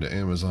more into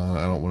Amazon.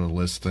 I don't want to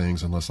list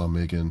things unless I'm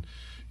making,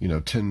 you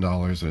know,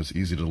 $10 and it's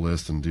easy to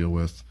list and deal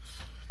with.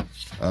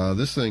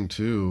 This thing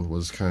too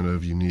was kind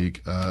of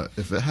unique.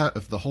 If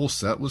the whole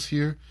set was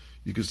here,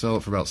 you could sell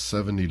it for about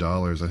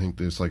 $70. I think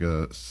there's like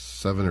a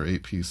 7 or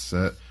 8 piece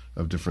set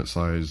of different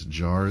size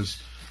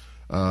jars.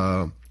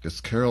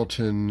 It's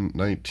Carrollton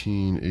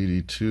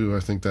 1982, I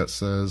think that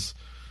says,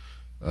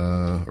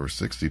 or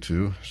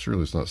 62.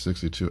 Surely it's not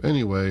 62.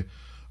 Anyway,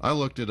 I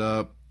looked it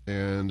up,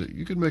 and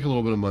you could make a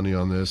little bit of money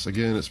on this.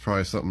 Again, it's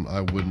probably something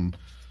I wouldn't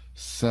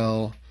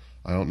sell.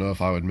 I don't know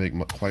if I would make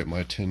quite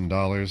my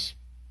 $10.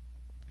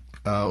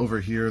 Over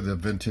here, the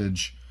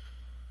vintage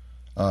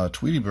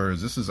Tweety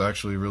Birds. This is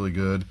actually really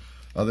good.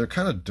 They're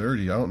kind of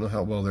dirty. I don't know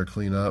how well they're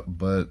cleaned up,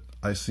 but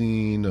I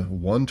seen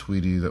one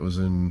Tweety that was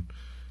in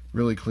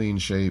really clean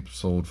shape,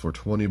 sold for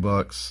 20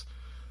 bucks.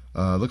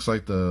 Looks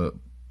like if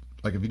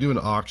you do an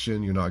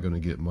auction, you're not going to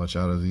get much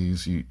out of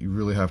these. You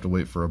really have to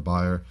wait for a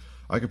buyer.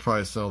 I could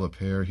probably sell the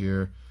pair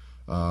here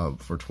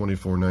for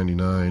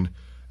 $24.99,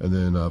 and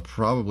then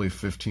probably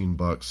 15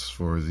 bucks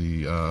for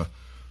the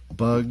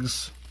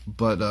bugs.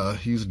 But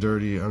he's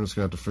dirty. I'm just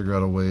gonna have to figure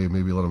out a way,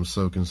 maybe let him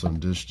soak in some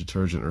dish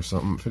detergent or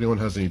something. If anyone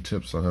has any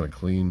tips on how to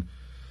clean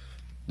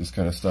this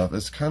kind of stuff,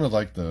 it's kind of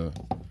like I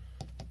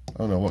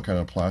don't know what kind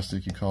of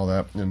plastic you call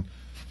that. And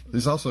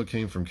these also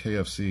came from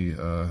KFC,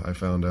 I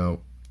found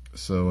out.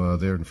 So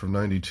they're from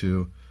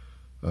 '92.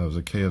 It was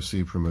a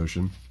KFC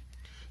promotion.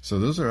 So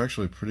those are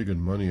actually pretty good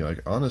money.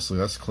 Like, honestly,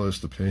 that's close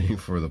to paying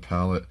for the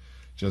pallet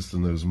just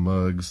in those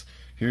mugs.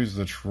 Here's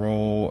the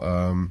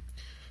troll.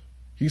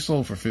 He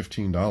sold for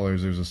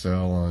 $15. There's a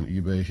sale on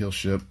eBay. He'll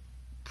ship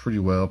pretty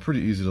well,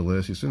 pretty easy to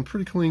list. He's in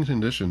pretty clean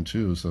condition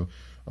too, so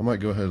I might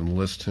go ahead and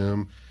list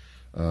him.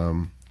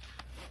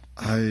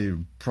 I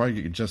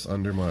probably get just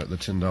under the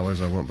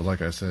 $10 I want, but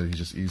like I said, he's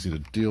just easy to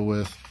deal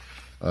with.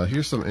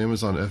 Here's some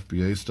Amazon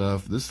FBA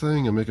stuff. This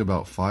thing will make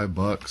about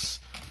 $5,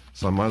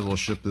 so I might as well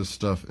ship this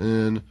stuff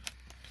in.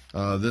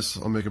 This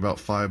will make about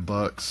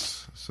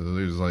 $5, so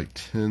there's like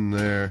 10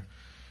 there.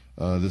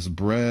 This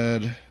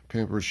bread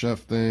Pampered Chef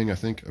thing, I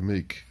think it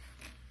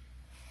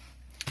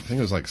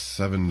was like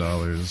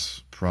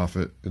 $7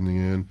 profit in the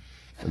end.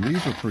 And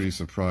these are pretty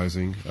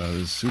surprising.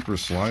 These super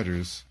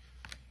sliders,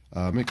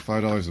 make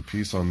 $5 a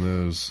piece on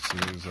those. So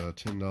there's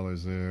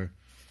 $10 there.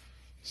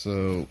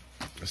 So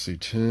let's see,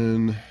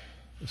 10,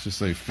 let's just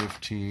say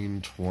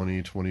 15,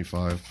 20,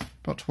 25,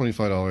 about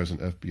 $25 in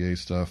FBA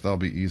stuff. That'll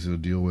be easy to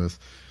deal with.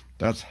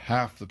 That's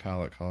half the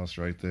pallet cost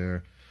right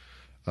there.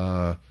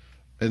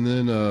 And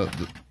then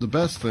the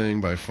best thing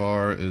by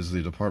far is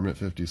the Department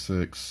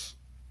 56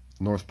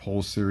 North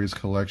Pole Series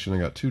collection. I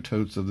got 2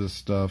 totes of this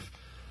stuff.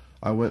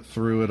 I went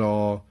through it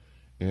all,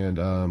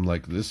 and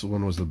like this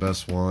one was the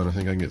best one. I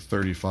think I can get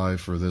 35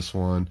 for this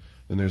one.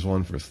 Then there's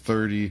one for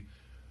 30.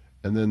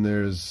 And then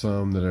there's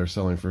some that are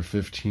selling for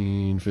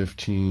 15,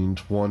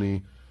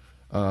 20.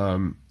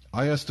 I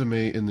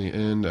estimate in the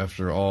end,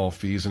 after all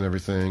fees and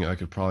everything, I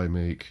could probably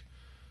make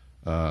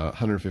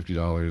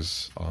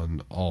 $150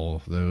 on all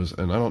of those.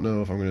 And I don't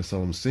know if I'm going to sell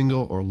them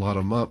single or lot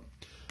them up.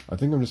 I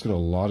think I'm just going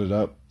to lot it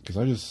up, because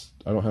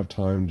I don't have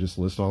time to just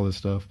list all this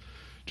stuff.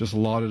 Just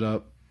lot it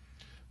up.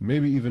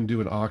 Maybe even do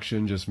an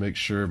auction. Just make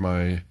sure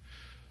my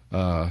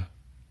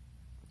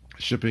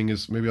shipping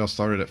is, maybe I'll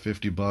start it at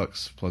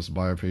 $50 plus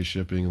buyer pay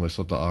shipping, and let's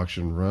let the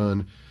auction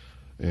run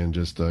and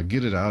just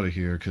get it out of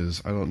here,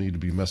 because I don't need to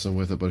be messing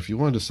with it. But if you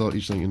wanted to sell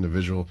each thing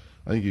individual,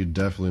 I think you'd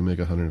definitely make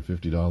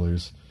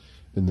 $150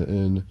 in the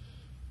end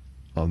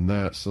on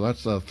that. So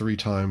that's 3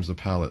 times the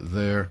pallet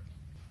there.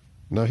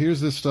 Now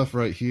here's this stuff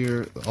right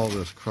here, all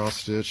this cross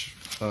stitch.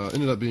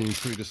 Ended up being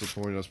pretty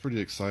disappointed. I was pretty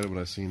excited when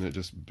I seen it,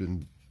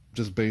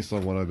 just based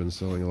on what I've been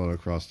selling a lot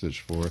of cross stitch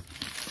for.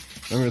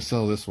 I'm going to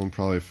sell this one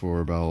probably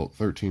for about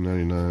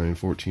 $13.99,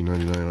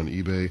 $14.99 on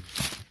eBay.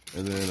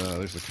 And then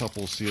there's a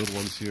couple sealed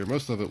ones here.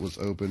 Most of it was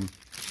open.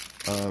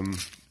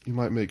 You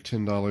might make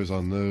 $10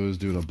 on those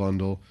doing a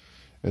bundle.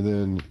 And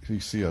then you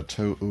see a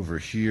tote over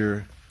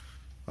here.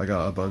 I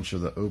got a bunch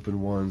of the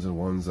open ones and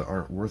ones that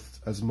aren't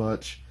worth as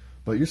much,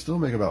 but you still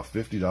make about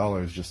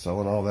 $50 just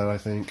selling all that, I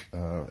think.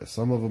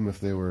 Some of them, if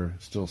they were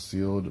still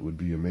sealed, it would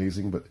be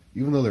amazing, but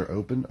even though they're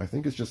open, I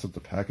think it's just that the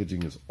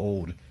packaging is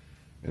old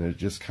and it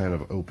just kind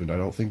of opened. I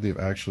don't think they've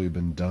actually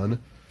been done,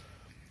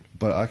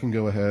 but I can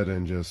go ahead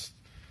and just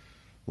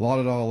lot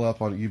it all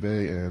up on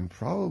eBay and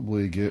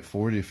probably get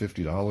 $40 to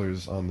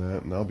 $50 on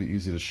that, and that'll be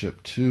easy to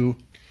ship too.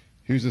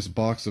 Here's this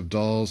box of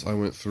dolls. I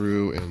went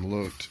through and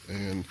looked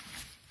and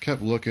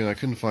kept looking. I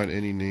couldn't find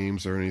any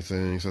names or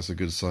anything, so that's a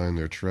good sign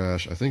they're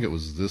trash. I think it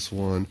was this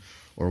one,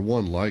 or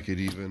one like it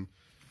even,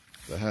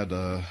 that had,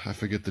 I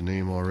forget the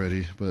name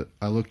already, but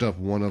I looked up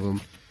one of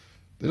them.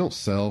 They don't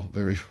sell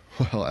very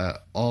well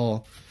at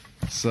all.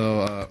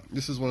 So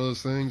this is one of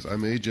those things. I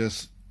may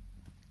just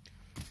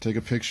take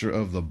a picture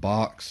of the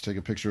box, take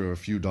a picture of a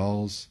few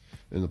dolls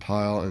in the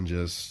pile, and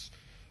just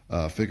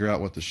figure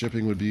out what the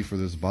shipping would be for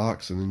this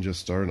box, and then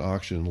just start an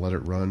auction and let it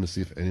run to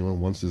see if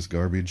anyone wants this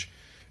garbage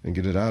and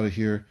get it out of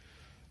here,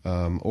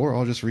 or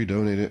I'll just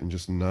redonate it and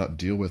just not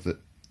deal with it.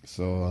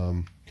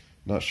 So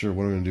Not sure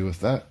what I'm going to do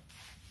with that.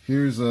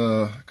 Here's,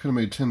 I could have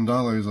made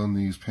 $10 on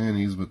these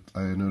panties, but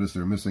I noticed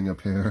they're missing a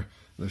pair.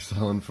 They're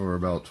selling for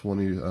about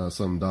 20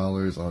 some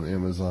dollars on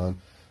Amazon.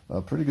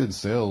 Pretty good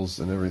sales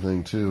and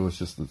everything too. It's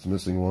just it's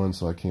missing one,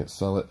 so I can't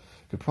sell it.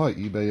 Could probably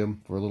eBay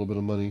them for a little bit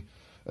of money.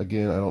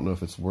 Again, I don't know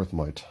if it's worth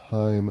my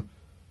time.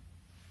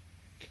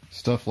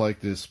 Stuff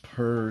like this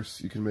purse,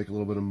 you can make a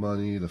little bit of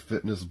money. The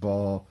fitness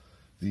ball,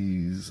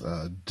 these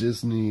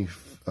Disney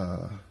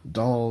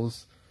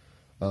dolls.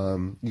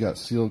 You got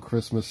sealed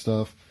Christmas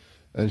stuff.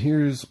 And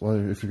here's why,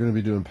 if you're going to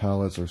be doing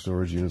pallets or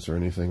storage units or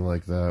anything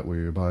like that, where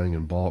you're buying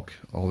in bulk,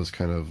 all this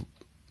kind of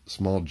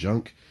small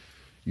junk,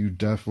 you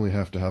definitely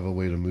have to have a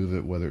way to move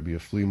it, whether it be a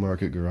flea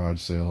market, garage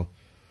sale,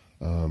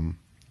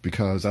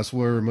 because that's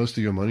where most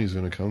of your money is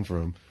going to come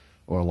from,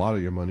 or a lot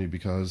of your money.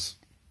 Because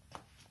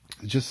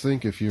just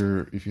think, if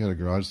you had a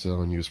garage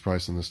sale and you was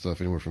pricing this stuff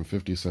anywhere from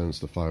 50 cents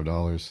to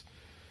 $5,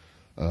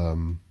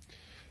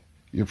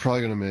 you're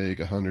probably going to make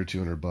 100,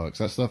 200 bucks.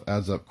 That stuff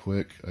adds up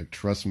quick. Like,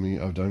 trust me,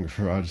 I've done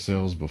garage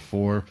sales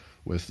before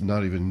with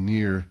not even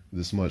near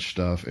this much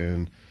stuff,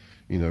 and,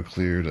 you know,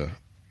 cleared a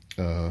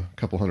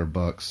couple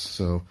 $100.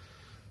 So,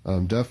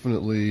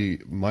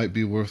 definitely might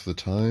be worth the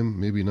time.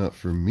 Maybe not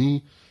for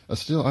me.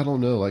 Still, I don't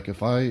know. Like,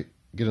 if I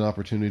get an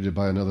opportunity to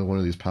buy another one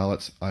of these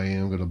pallets, I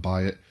am going to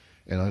buy it,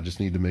 and I just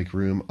need to make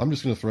room. I'm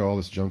just going to throw all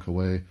this junk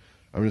away.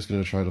 I'm just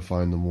going to try to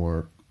find the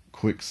more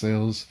quick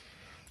sales.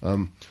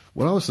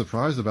 What I was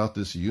surprised about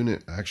this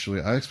unit,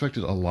 actually, I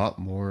expected a lot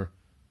more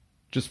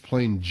just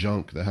plain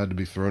junk that had to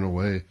be thrown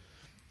away.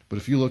 But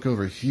if you look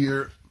over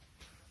here,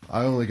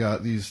 I only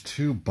got these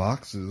 2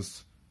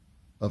 boxes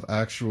of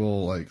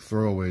actual, like,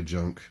 throwaway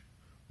junk,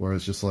 where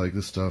it's just like,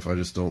 this stuff I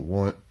just don't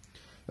want.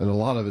 And a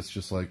lot of it's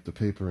just like the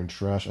paper and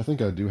trash. I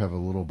think I do have a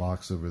little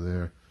box over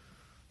there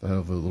that I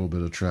have a little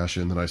bit of trash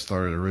in that I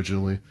started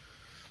originally.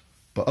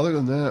 But other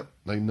than that,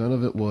 like, none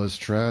of it was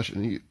trash.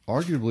 And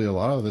arguably a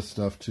lot of this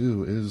stuff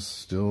too is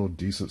still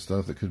decent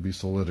stuff that could be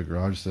sold at a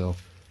garage sale.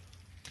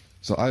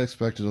 So I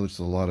expected just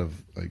a lot of,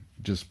 like,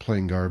 just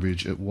plain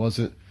garbage. It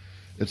wasn't.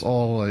 It's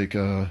all like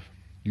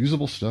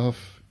usable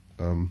stuff.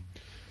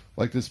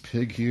 Like this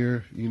pig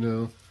here, you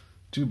know,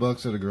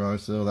 $2 at a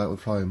garage sale, that would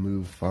probably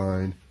move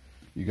fine.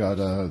 You got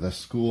the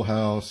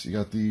schoolhouse. You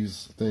got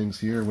these things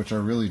here, which are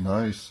really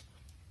nice.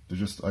 They're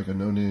just like a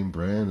no-name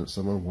brand, and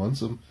someone wants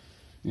them.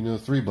 You know,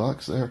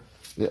 $3 there.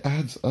 It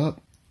adds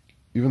up.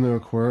 Even the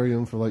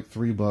aquarium for like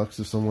 $3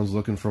 if someone's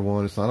looking for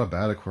one. It's not a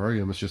bad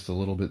aquarium. It's just a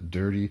little bit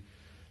dirty.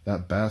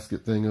 That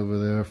basket thing over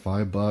there,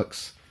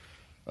 $5.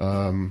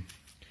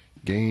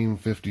 Game,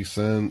 50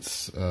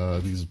 cents.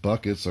 These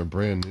buckets are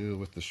brand new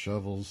with the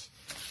shovels.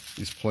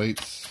 These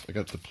plates, I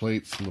got the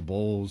plates and the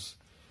bowls.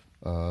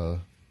 Whole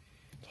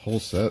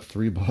set,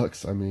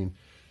 $3. I mean,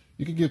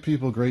 you can give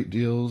people great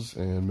deals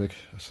and make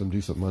some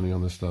decent money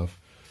on this stuff.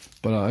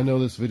 But I know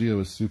this video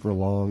is super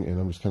long and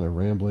I'm just kind of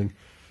rambling.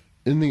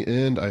 In the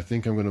end, I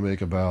think I'm going to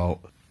make about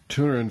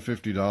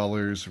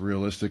 $250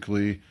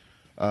 realistically.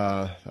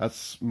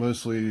 That's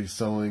mostly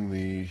selling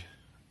the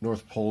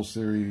North Pole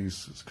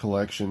Series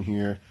collection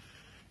here,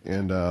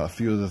 and a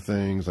few of the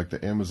things like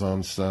the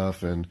Amazon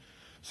stuff and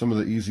some of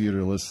the easier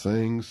to list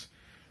things.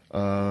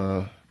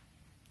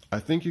 I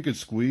think you could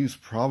squeeze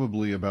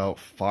probably about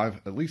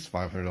at least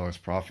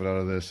 $500 profit out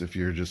of this if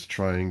you're just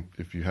trying,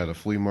 if you had a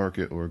flea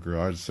market or a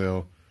garage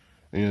sale.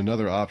 And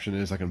another option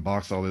is I can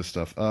box all this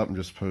stuff up and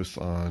just post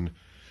on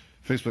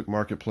Facebook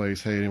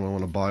Marketplace, hey, anyone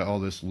want to buy all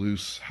this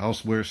loose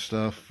houseware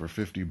stuff for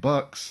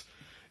 $50?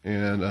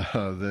 And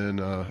then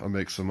I'll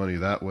make some money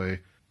that way.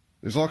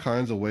 There's all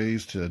kinds of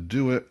ways to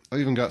do it. I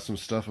even got some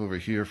stuff over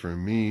here for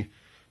me.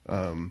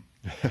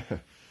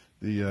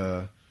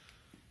 The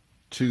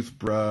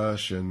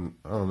toothbrush, and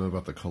I don't know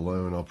about the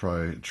cologne. I'll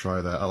probably try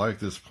that. I like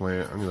this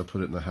plant. I'm going to put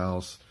it in the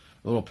house.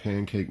 A little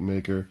pancake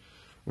maker.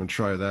 I'm going to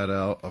try that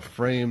out. A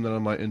frame that I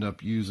might end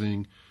up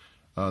using.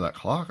 That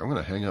clock I'm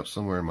going to hang up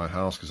somewhere in my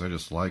house because I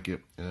just like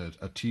it. And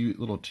a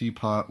little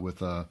teapot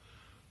with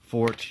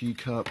 4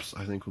 teacups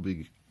I think will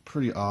be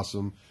pretty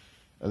awesome.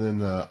 And then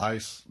the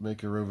ice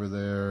maker over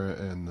there,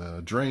 and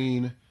the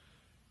drain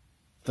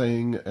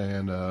thing,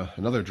 and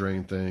another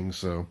drain thing.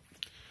 So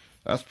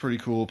that's pretty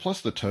cool. Plus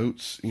the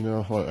totes, you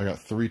know, I got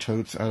 3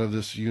 totes out of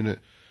this unit.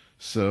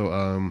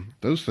 So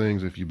those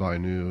things, if you buy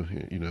new,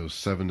 you know,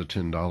 $7 to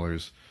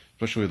 $10.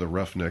 Especially the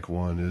roughneck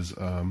one is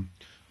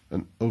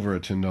over a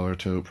 $10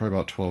 tote, probably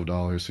about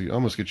 $12. So you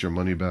almost get your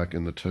money back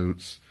in the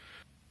totes.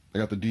 I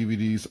got the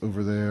DVDs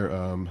over there.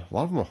 A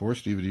lot of them are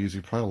horse DVDs.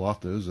 You probably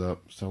lock those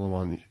up, sell them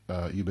on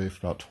eBay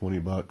for about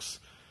 $20.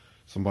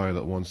 Somebody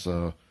that wants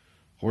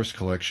horse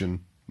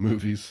collection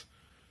movies.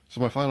 So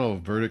my final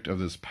verdict of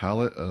this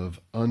pallet of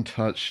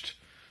untouched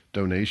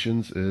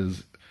donations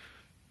is,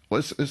 well,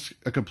 it's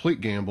a complete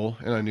gamble,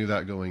 and I knew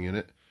that going in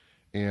it.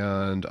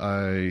 And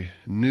I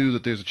knew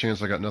that there's a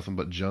chance I got nothing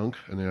but junk,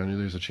 and then I knew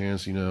there's a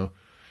chance, you know,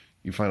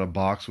 you find a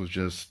box with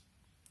just,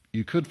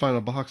 you could find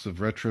a box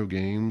of retro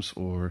games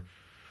or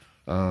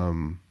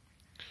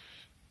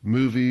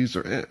movies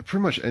or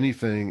pretty much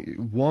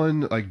anything.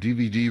 One like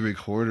DVD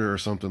recorder or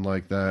something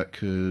like that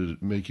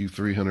could make you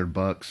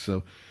 $300.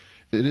 So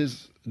it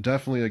is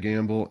definitely a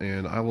gamble,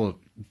 and I will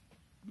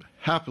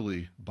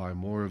happily buy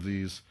more of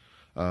these.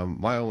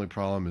 My only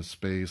problem is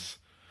space,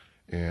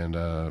 and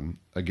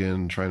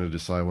again, trying to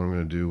decide what I'm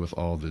going to do with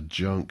all the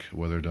junk,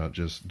 whether or not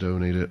just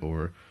donate it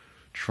or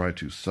try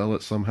to sell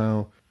it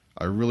somehow.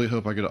 I really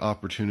hope I get an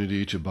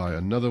opportunity to buy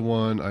another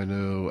one. I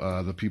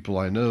know the people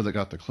I know that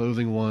got the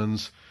clothing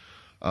ones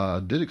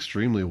did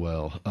extremely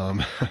well.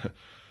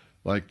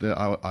 Like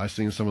I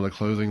seen some of the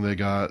clothing they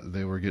got.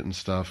 They were getting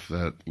stuff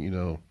that, you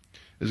know,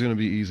 is going to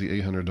be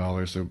easy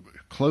 $800. So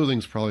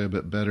clothing's probably a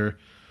bit better,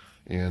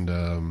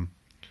 and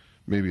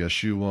maybe a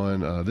shoe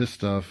one. This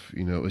stuff,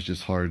 you know, it's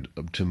just hard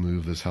to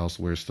move, this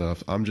houseware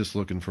stuff. I'm just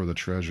looking for the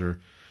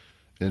treasure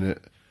in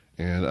it.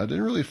 And I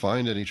didn't really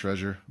find any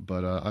treasure,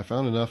 but I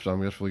found enough that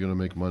I'm definitely going to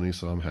make money,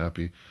 so I'm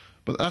happy.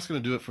 But that's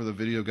going to do it for the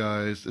video,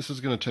 guys. This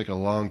is going to take a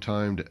long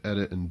time to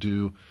edit and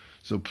do,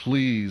 so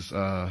please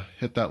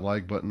hit that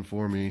like button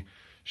for me,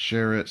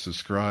 share it,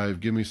 subscribe,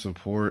 give me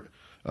support.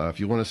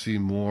 If you want to see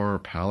more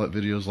pallet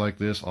videos like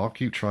this, I'll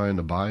keep trying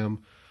to buy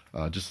them.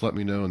 Just let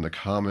me know in the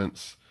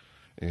comments.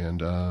 And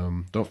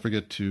don't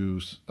forget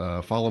to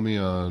follow me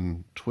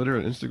on Twitter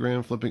and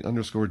Instagram,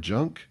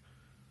 flipping_junk.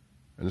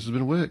 And this has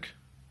been Wick.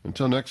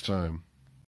 Until next time.